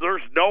says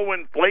there's no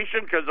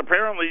inflation because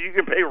apparently you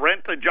can pay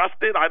rent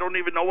adjusted. I don't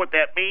even know what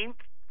that means.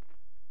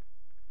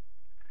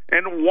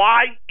 And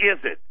why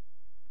is it?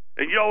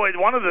 And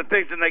one of the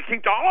things, and they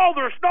keep talking,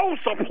 there's no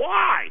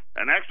supply.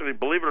 And actually,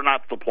 believe it or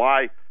not,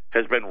 supply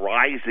has been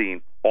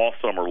rising all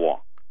summer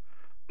long.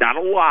 Not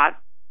a lot.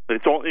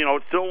 It's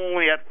still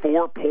only at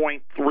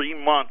 4.3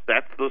 months.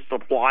 That's the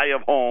supply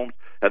of homes.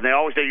 And they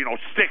always say,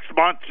 6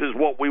 months is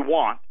what we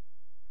want.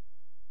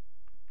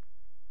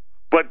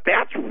 But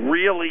that's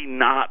really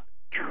not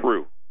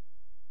true.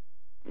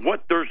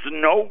 There's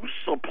no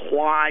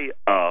supply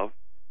of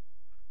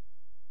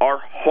are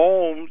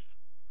homes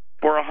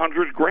for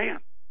 $100,000,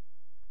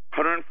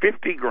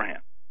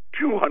 $150,000,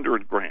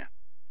 $200,000.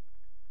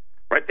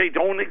 Right? They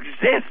don't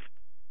exist.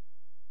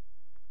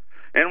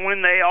 And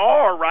when they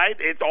are, right,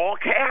 it's all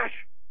cash.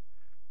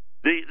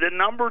 The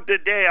number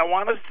today, I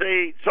want to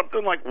say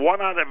something like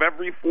 1 out of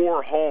every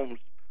 4 homes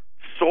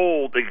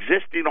sold,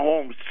 existing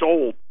homes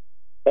sold,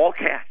 all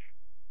cash.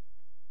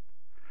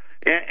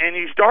 And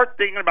you start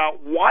thinking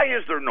about, why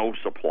is there no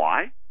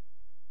supply?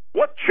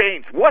 What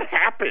changed? What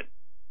happened?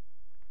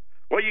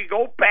 Well, you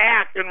go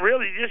back and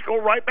really just go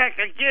right back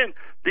again.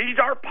 These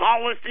are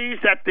policies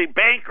that the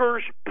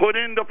bankers put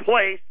into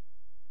place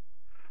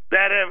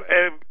that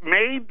have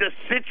made the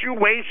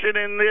situation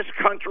in this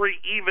country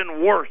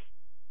even worse.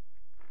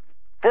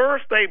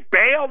 First, they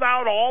bailed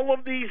out all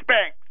of these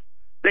banks.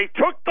 They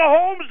took the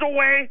homes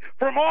away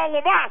from all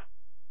of us.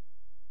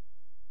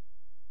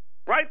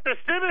 Right? The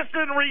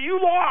citizenry, you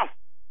lost.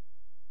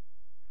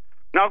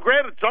 Now,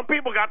 granted, some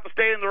people got to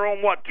stay in their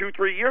own,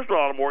 2-3 years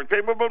without a mortgage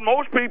payment, but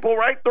most people,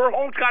 right, their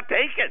homes got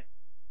taken.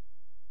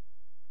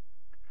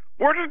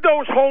 Where did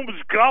those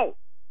homes go?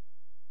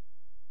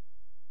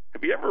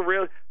 Have you ever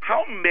really,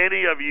 how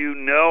many of you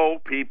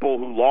know people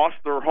who lost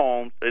their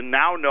homes and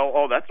now know,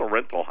 oh, that's a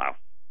rental house?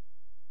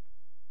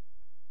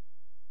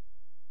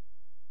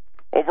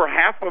 Over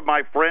half of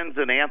my friends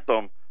in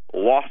Anthem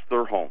lost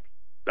their homes.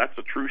 That's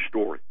a true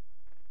story.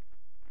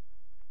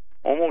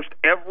 Almost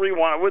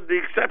everyone, with the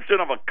exception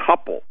of a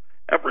couple,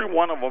 every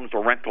one of them is a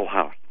rental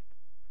house.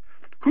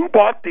 Who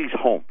bought these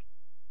homes?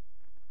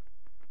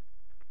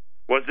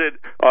 Was it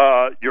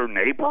your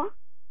neighbor?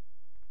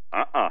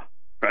 Right?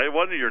 It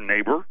wasn't your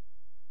neighbor.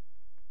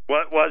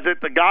 What was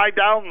it? The guy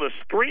down the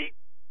street?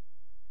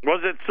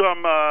 Was it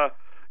some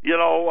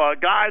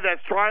guy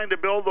that's trying to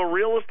build a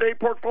real estate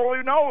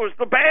portfolio? No, it was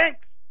the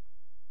banks,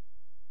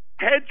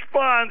 hedge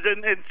funds,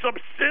 and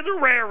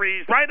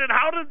subsidiaries, right? And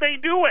how did they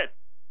do it?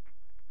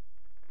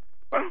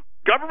 Well,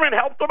 government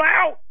helped them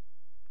out.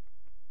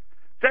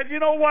 Said, you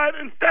know what?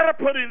 Instead of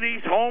putting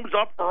these homes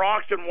up for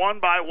auction one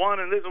by one,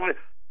 and this,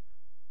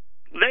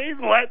 they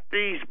let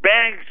these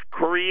banks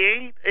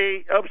create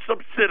a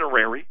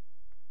subsidiary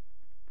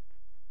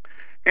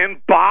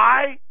and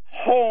buy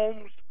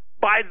homes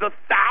by the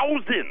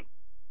thousand.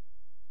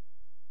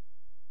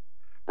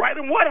 Right?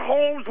 And what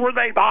homes were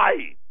they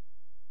buying?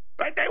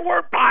 Right? They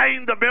weren't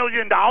buying the $1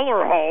 million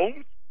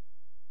homes.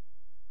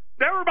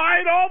 They were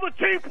buying all the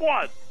cheap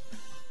ones.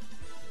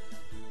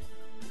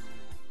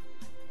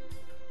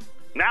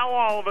 Now,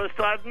 all of a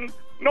sudden,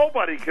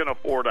 nobody can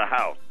afford a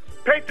house.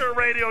 Patriot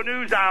Radio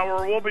News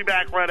Hour. We'll be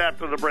back right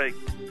after the break.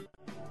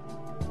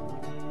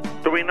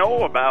 So we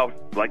know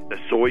about, like, the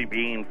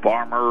soybean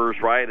farmers,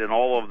 right, and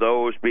all of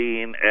those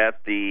being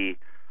at the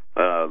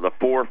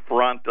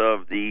forefront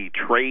of the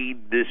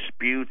trade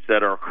disputes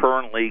that are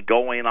currently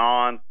going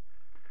on.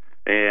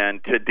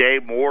 And today,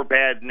 more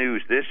bad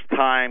news. This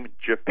time,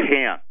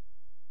 Japan,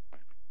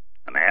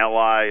 an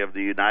ally of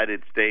the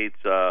United States.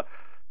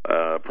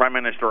 Prime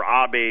Minister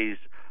Abe's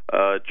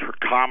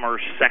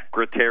Commerce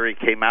Secretary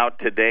came out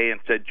today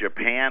and said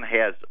Japan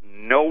has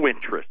no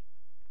interest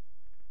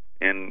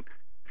in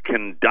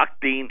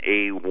conducting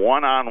a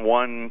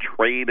one-on-one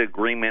trade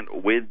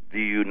agreement with the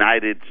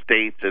United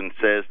States, and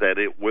says that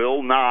it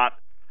will not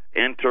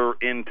enter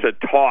into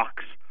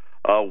talks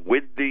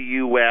with the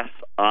U.S.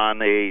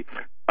 on a,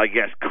 I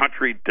guess,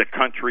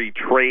 country-to-country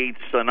trade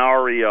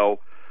scenario.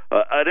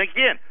 And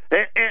again,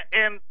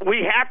 and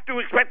we have to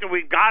expect it.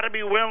 We've got to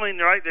be willing,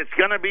 right? It's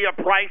going to be a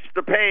price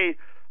to pay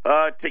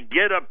to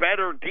get a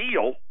better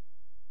deal.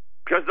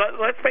 Because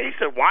let's face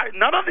it, why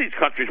none of these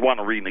countries want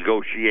to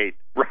renegotiate.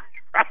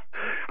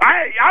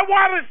 Right? I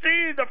want to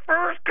see the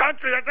first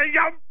country that says,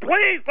 yeah,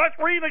 please, let's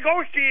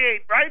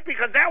renegotiate, right?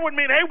 Because that would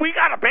mean, hey, we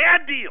got a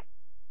bad deal.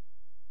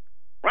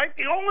 Right?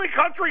 The only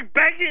country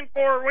begging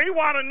for, we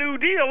want a new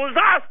deal is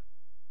us.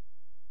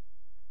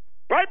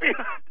 Right?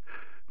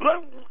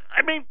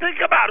 I mean, think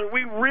about it.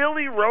 We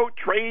really wrote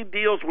trade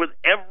deals with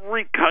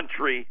every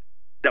country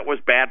that was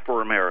bad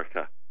for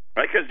America,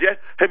 right? Because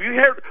have you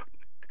heard?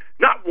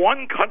 Not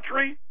one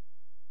country,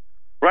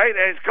 right,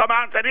 has come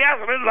out and said,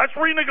 "Yes, let's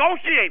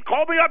renegotiate.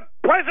 Call me up,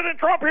 President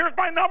Trump. Here's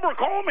my number.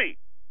 Call me."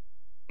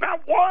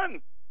 Not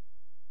one.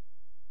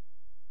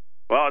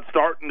 Well, it's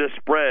starting to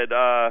spread.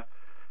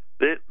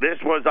 This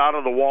was out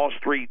of the Wall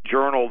Street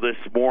Journal this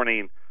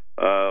morning.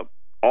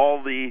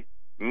 All the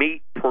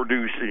meat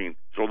producing,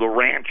 so the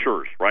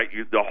ranchers, right,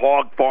 the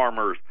hog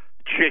farmers,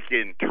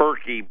 chicken,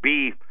 turkey,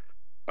 beef,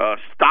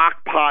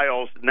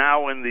 stockpiles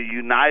now in the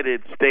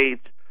United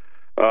States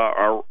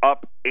are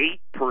up 8%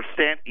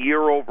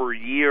 year over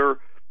year,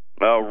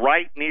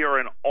 right near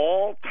an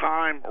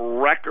all-time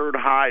record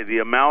high, the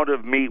amount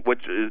of meat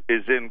which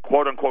is in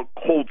quote-unquote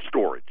cold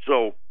storage.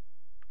 So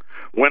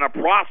when a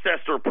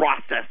processor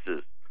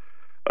processes,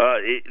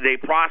 they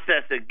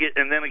process it,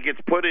 and then it gets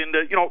put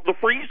into, the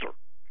freezer.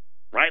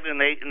 Right,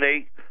 and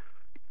they,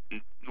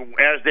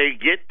 as they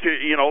get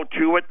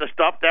to it, the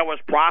stuff that was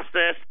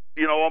processed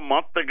a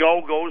month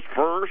ago goes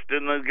first,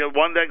 and the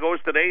one that goes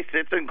today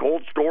sits in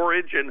cold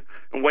storage and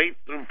waits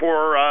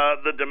for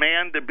the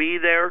demand to be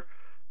there.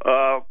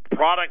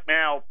 Product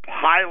now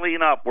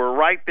piling up. We're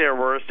right there.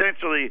 We're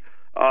essentially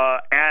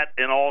at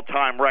an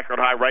all-time record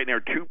high right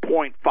near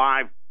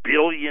 2.5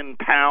 billion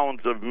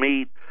pounds of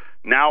meat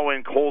now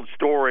in cold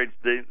storage.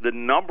 The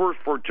numbers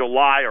for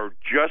July are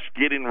just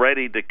getting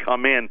ready to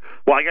come in.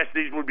 Well, I guess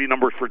these would be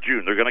numbers for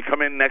June. They're going to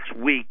come in next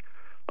week.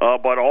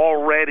 But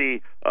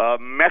already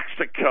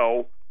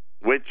Mexico,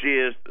 which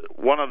is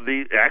one of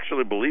the,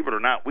 actually, believe it or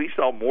not, we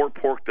sell more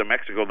pork to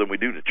Mexico than we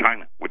do to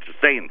China, which is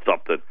saying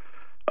something.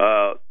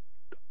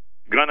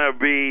 Going to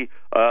be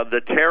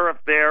the tariff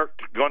there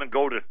going to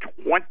go to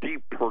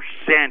 20%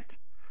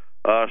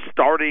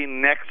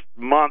 starting next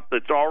month.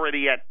 It's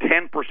already at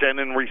 10%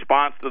 in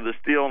response to the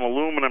steel and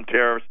aluminum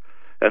tariffs.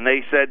 And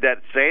they said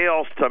that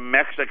sales to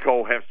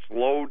Mexico have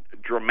slowed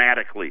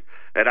dramatically.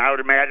 And I would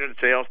imagine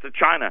sales to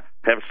China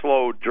have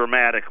slowed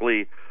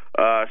dramatically.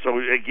 So,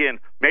 again,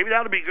 maybe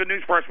that'll be good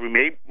news for us.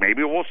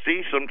 Maybe we'll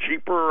see some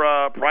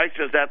cheaper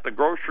prices at the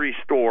grocery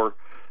store.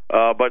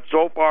 But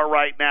so far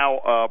right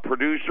now,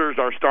 producers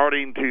are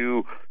starting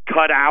to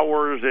cut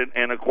hours.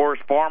 And, of course,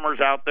 farmers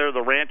out there,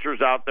 the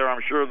ranchers out there,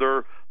 I'm sure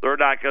they're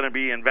not going to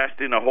be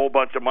investing a whole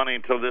bunch of money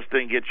until this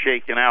thing gets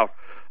shaken out.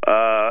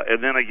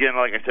 And then again,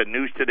 like I said,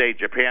 news today,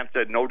 Japan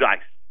said no dice,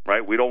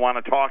 right? We don't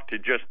want to talk to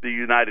just the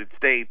United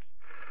States.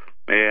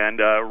 And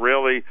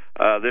really,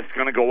 this is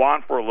going to go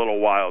on for a little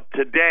while.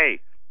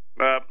 Today,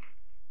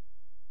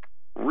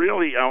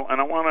 really, and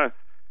I want to,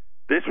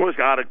 this was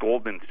out of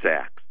Goldman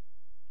Sachs.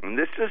 And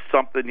this is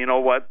something, you know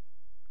what?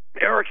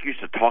 Eric used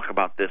to talk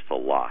about this a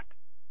lot.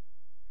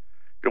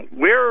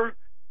 Where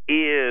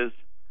is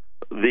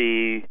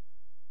the,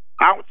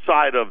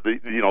 outside of the,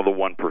 the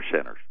one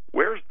percenters,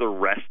 where's the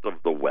rest of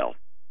the wealth,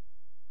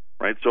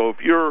 right? So if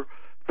you're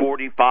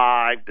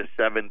 45 to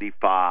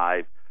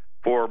 75,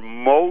 for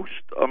most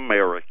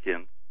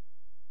Americans,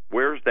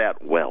 where's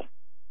that wealth,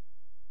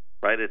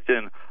 right? It's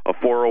in a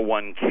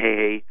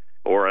 401k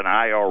or an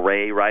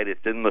IRA, right?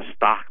 It's in the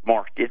stock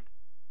market.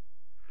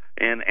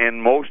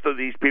 And most of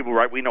these people,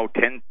 right, we know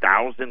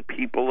 10,000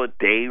 people a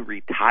day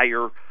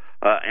retire.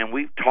 And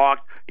we've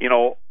talked,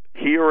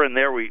 here and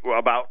there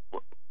about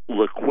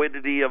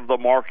liquidity of the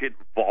market,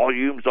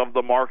 volumes of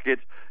the market,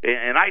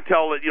 and I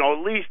tell it,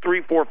 at least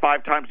 3, 4,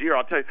 5 times a year,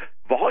 I'll tell you,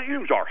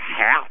 volumes are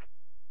half.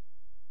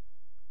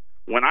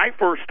 When I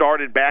first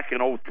started back in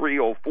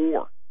 03,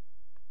 04,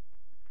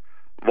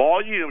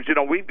 volumes,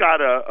 we've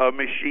got a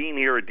machine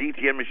here, a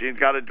DTN machine,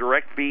 got a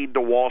direct feed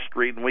to Wall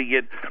Street, and we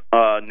get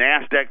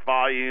NASDAQ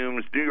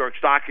volumes, New York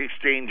Stock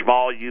Exchange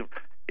volume.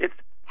 It's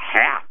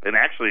half, and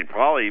actually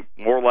probably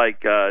more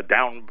like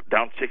down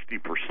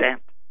 60%.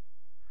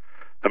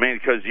 I mean,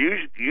 because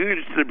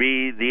used to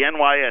be the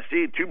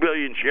NYSE, 2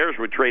 billion shares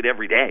would trade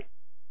every day.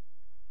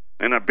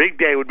 And a big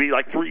day would be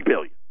like 3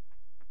 billion.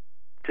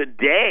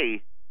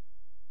 Today,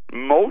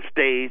 most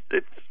days,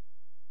 it's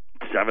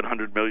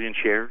 700 million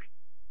shares.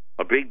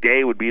 A big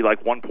day would be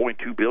like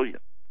 1.2 billion.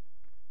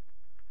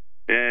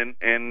 And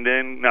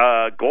then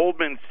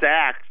Goldman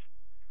Sachs,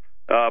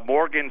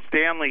 Morgan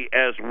Stanley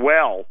as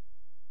well,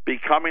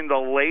 becoming the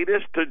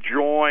latest to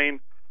join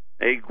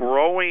a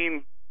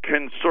growing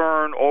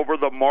concern over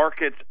the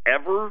market's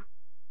ever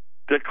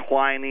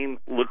declining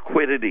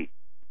liquidity.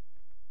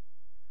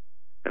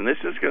 And this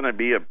is going to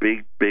be a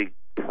big, big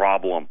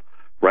problem,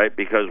 right?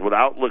 Because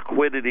without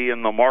liquidity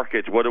in the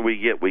markets, what do we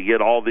get? We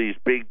get all these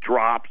big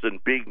drops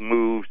and big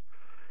moves.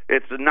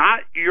 It's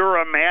not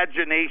your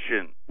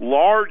imagination.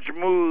 Large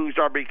moves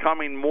are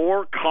becoming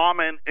more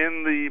common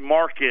in the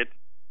market.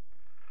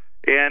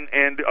 And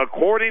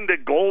according to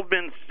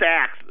Goldman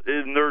Sachs,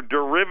 in their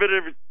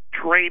derivative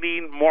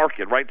trading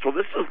market, right? So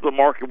this is the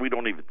market we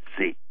don't even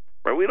see,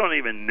 right? We don't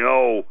even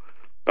know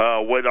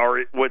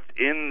what's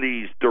in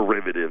these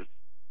derivatives.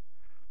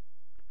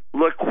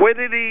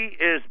 Liquidity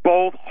is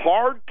both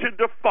hard to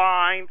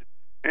define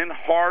and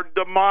hard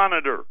to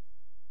monitor.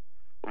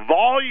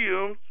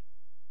 Volumes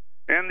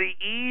and the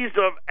ease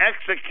of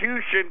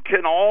execution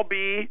can all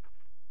be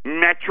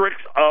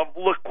metrics of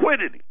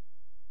liquidity.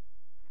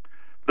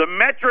 The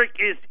metric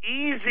is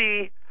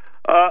easy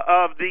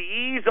of the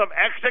ease of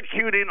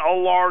executing a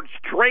large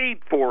trade,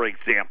 for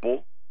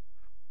example.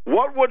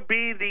 What would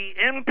be the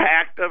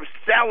impact of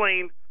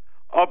selling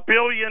 $1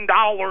 billion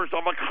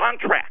of a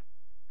contract?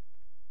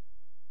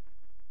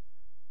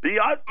 The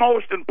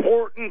utmost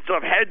importance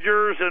of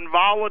hedgers and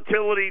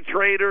volatility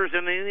traders,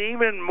 and an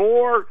even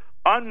more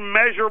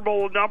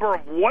unmeasurable number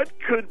of what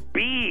could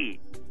be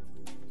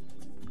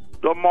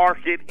the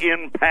market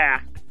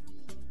impact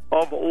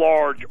of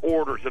large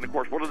orders. And, of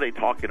course, what are they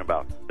talking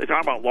about? They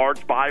talking about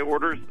large buy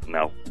orders?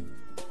 No.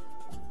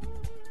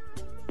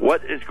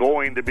 What is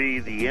going to be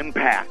the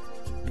impact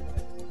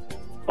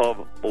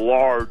of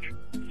large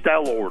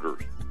sell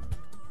orders?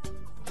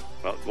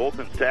 Well,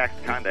 Goldman Sachs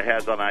kind of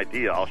has an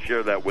idea. I'll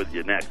share that with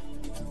you next.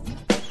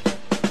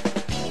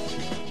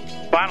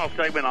 Final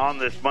segment on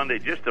this Monday,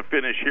 just to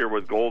finish here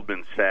with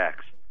Goldman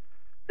Sachs.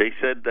 They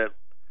said that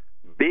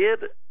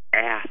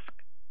bid-ask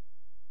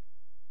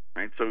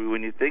right? So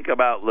when you think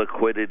about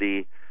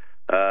liquidity,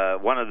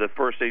 one of the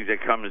first things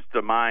that comes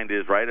to mind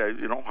is, right,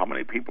 how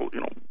many people,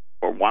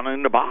 are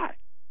wanting to buy.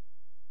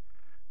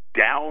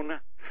 Down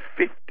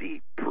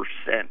 50%.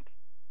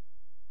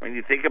 When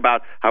you think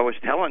about, I was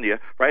telling you,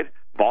 right,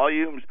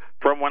 volumes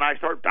from when I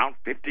started down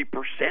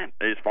 50%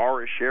 as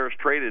far as shares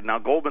traded. Now,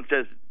 Goldman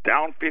says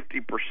down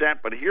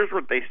 50%, but here's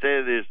what they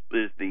said is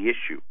the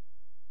issue.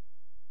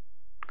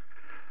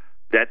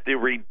 That the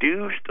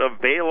reduced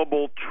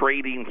available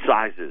trading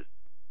sizes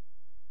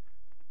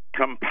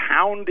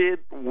compounded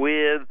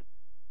with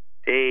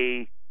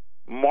a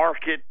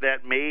market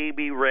that may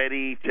be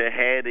ready to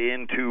head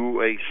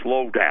into a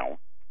slowdown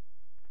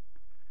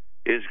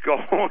is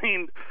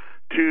going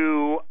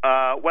to,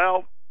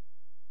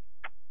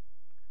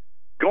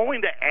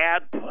 going to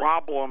add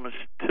problems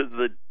to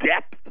the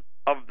depth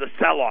of the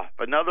sell-off.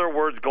 In other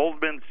words,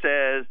 Goldman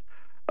says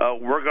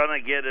we're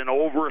going to get an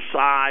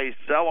oversized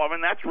sell-off,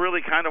 and that's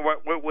really kind of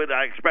what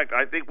I expect.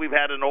 I think we've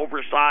had an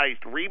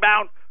oversized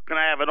rebound. Going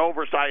to have an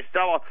oversized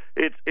sell-off.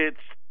 It's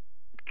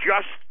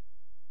just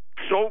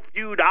so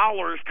few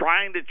dollars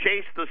trying to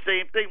chase the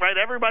same thing, right?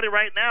 Everybody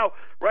right now,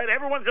 right?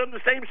 Everyone's in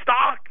the same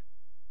stock.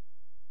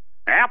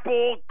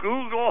 Apple,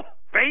 Google,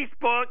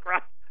 Facebook,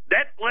 right?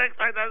 Netflix.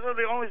 Those are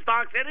the only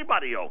stocks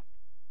anybody owns.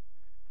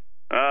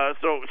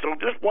 So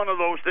just one of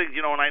those things,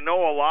 and I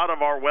know a lot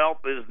of our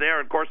wealth is there.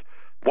 Of course,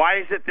 why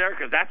is it there?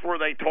 Because that's where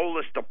they told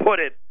us to put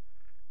it.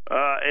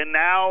 And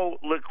now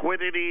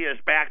liquidity is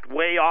backed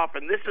way off,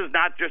 and this is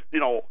not just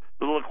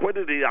the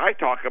liquidity I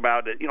talk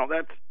about.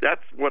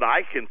 That's what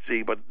I can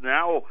see. But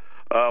now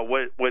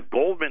what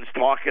Goldman's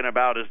talking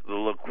about is the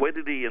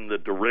liquidity in the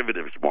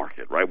derivatives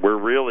market, right? We're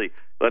really,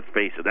 let's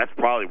face it, that's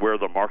probably where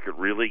the market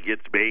really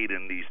gets made,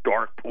 in these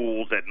dark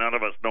pools that none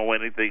of us know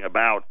anything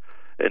about.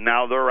 And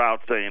now they're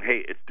out saying,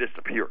 hey, it's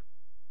disappeared.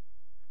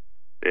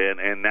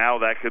 And now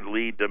that could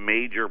lead to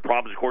major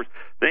problems. Of course,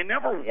 they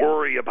never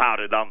worry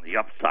about it on the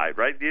upside,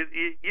 right?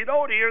 You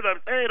don't hear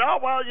them saying, oh,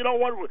 well, you know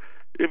what,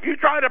 if you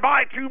try to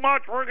buy too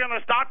much, we're going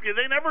to stop you.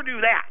 They never do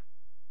that,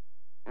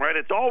 right?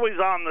 It's always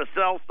on the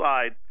sell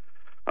side.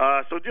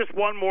 So just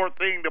one more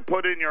thing to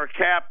put in your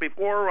cap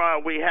before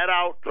we head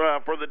out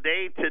for the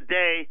day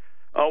today.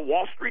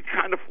 Wall Street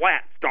kind of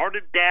flat.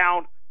 Started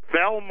down,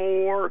 fell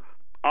more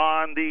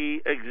on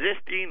the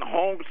existing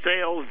home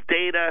sales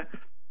data.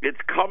 It's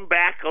come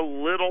back a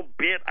little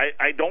bit.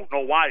 I don't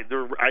know why.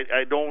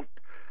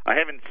 I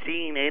haven't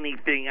seen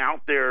anything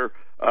out there.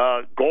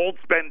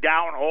 Gold's been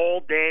down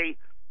all day.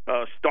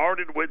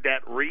 Started with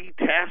that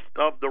retest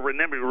of the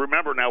renminbi.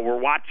 Remember now, we're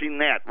watching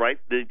that, right?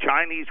 The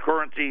Chinese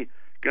currency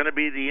going to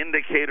be the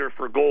indicator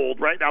for gold.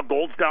 Right now,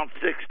 gold's down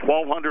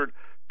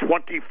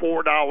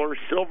 $1,224.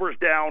 Silver's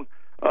down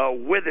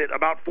with it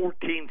about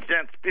 14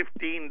 cents,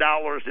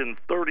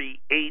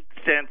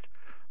 $15.38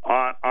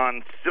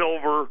 on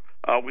silver.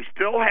 We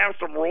still have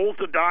some rolls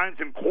of dimes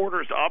and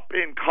quarters up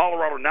in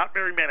Colorado. Not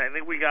very many. I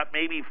think we got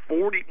maybe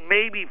 40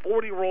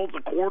 rolls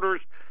of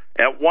quarters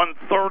at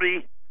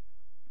 130.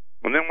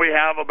 And then we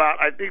have about,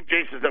 I think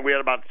Jason said we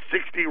had about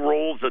 60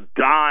 rolls of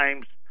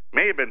dimes.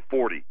 May have been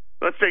 40.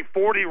 Let's say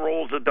 40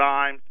 rolls of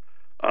dimes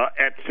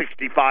at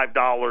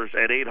 $65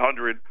 at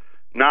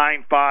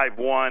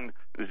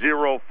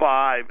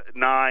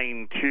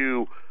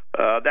 800-951-0592.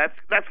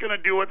 That's going to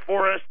do it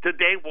for us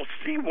today. We'll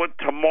see what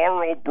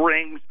tomorrow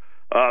brings.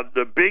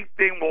 The big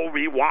thing we'll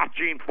be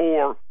watching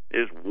for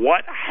is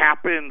what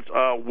happens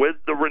with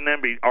the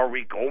renminbi. Are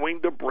we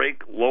going to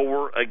break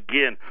lower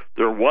again?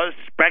 There was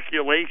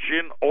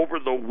speculation over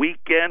the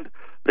weekend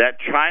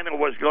that China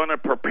was going to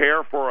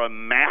prepare for a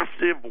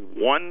massive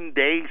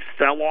one-day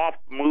sell-off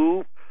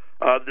move.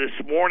 This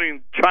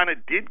morning, China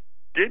did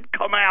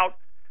come out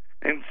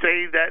and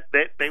say that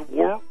they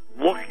weren't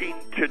looking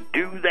to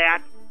do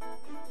that.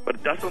 But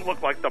it doesn't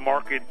look like the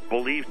market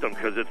believes them,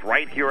 because it's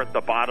right here at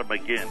the bottom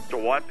again. So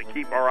we'll have to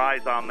keep our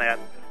eyes on that.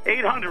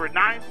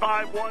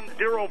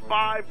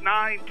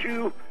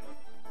 800-951-0592.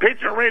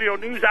 Patriot Radio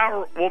News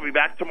Hour. We'll be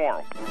back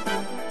tomorrow.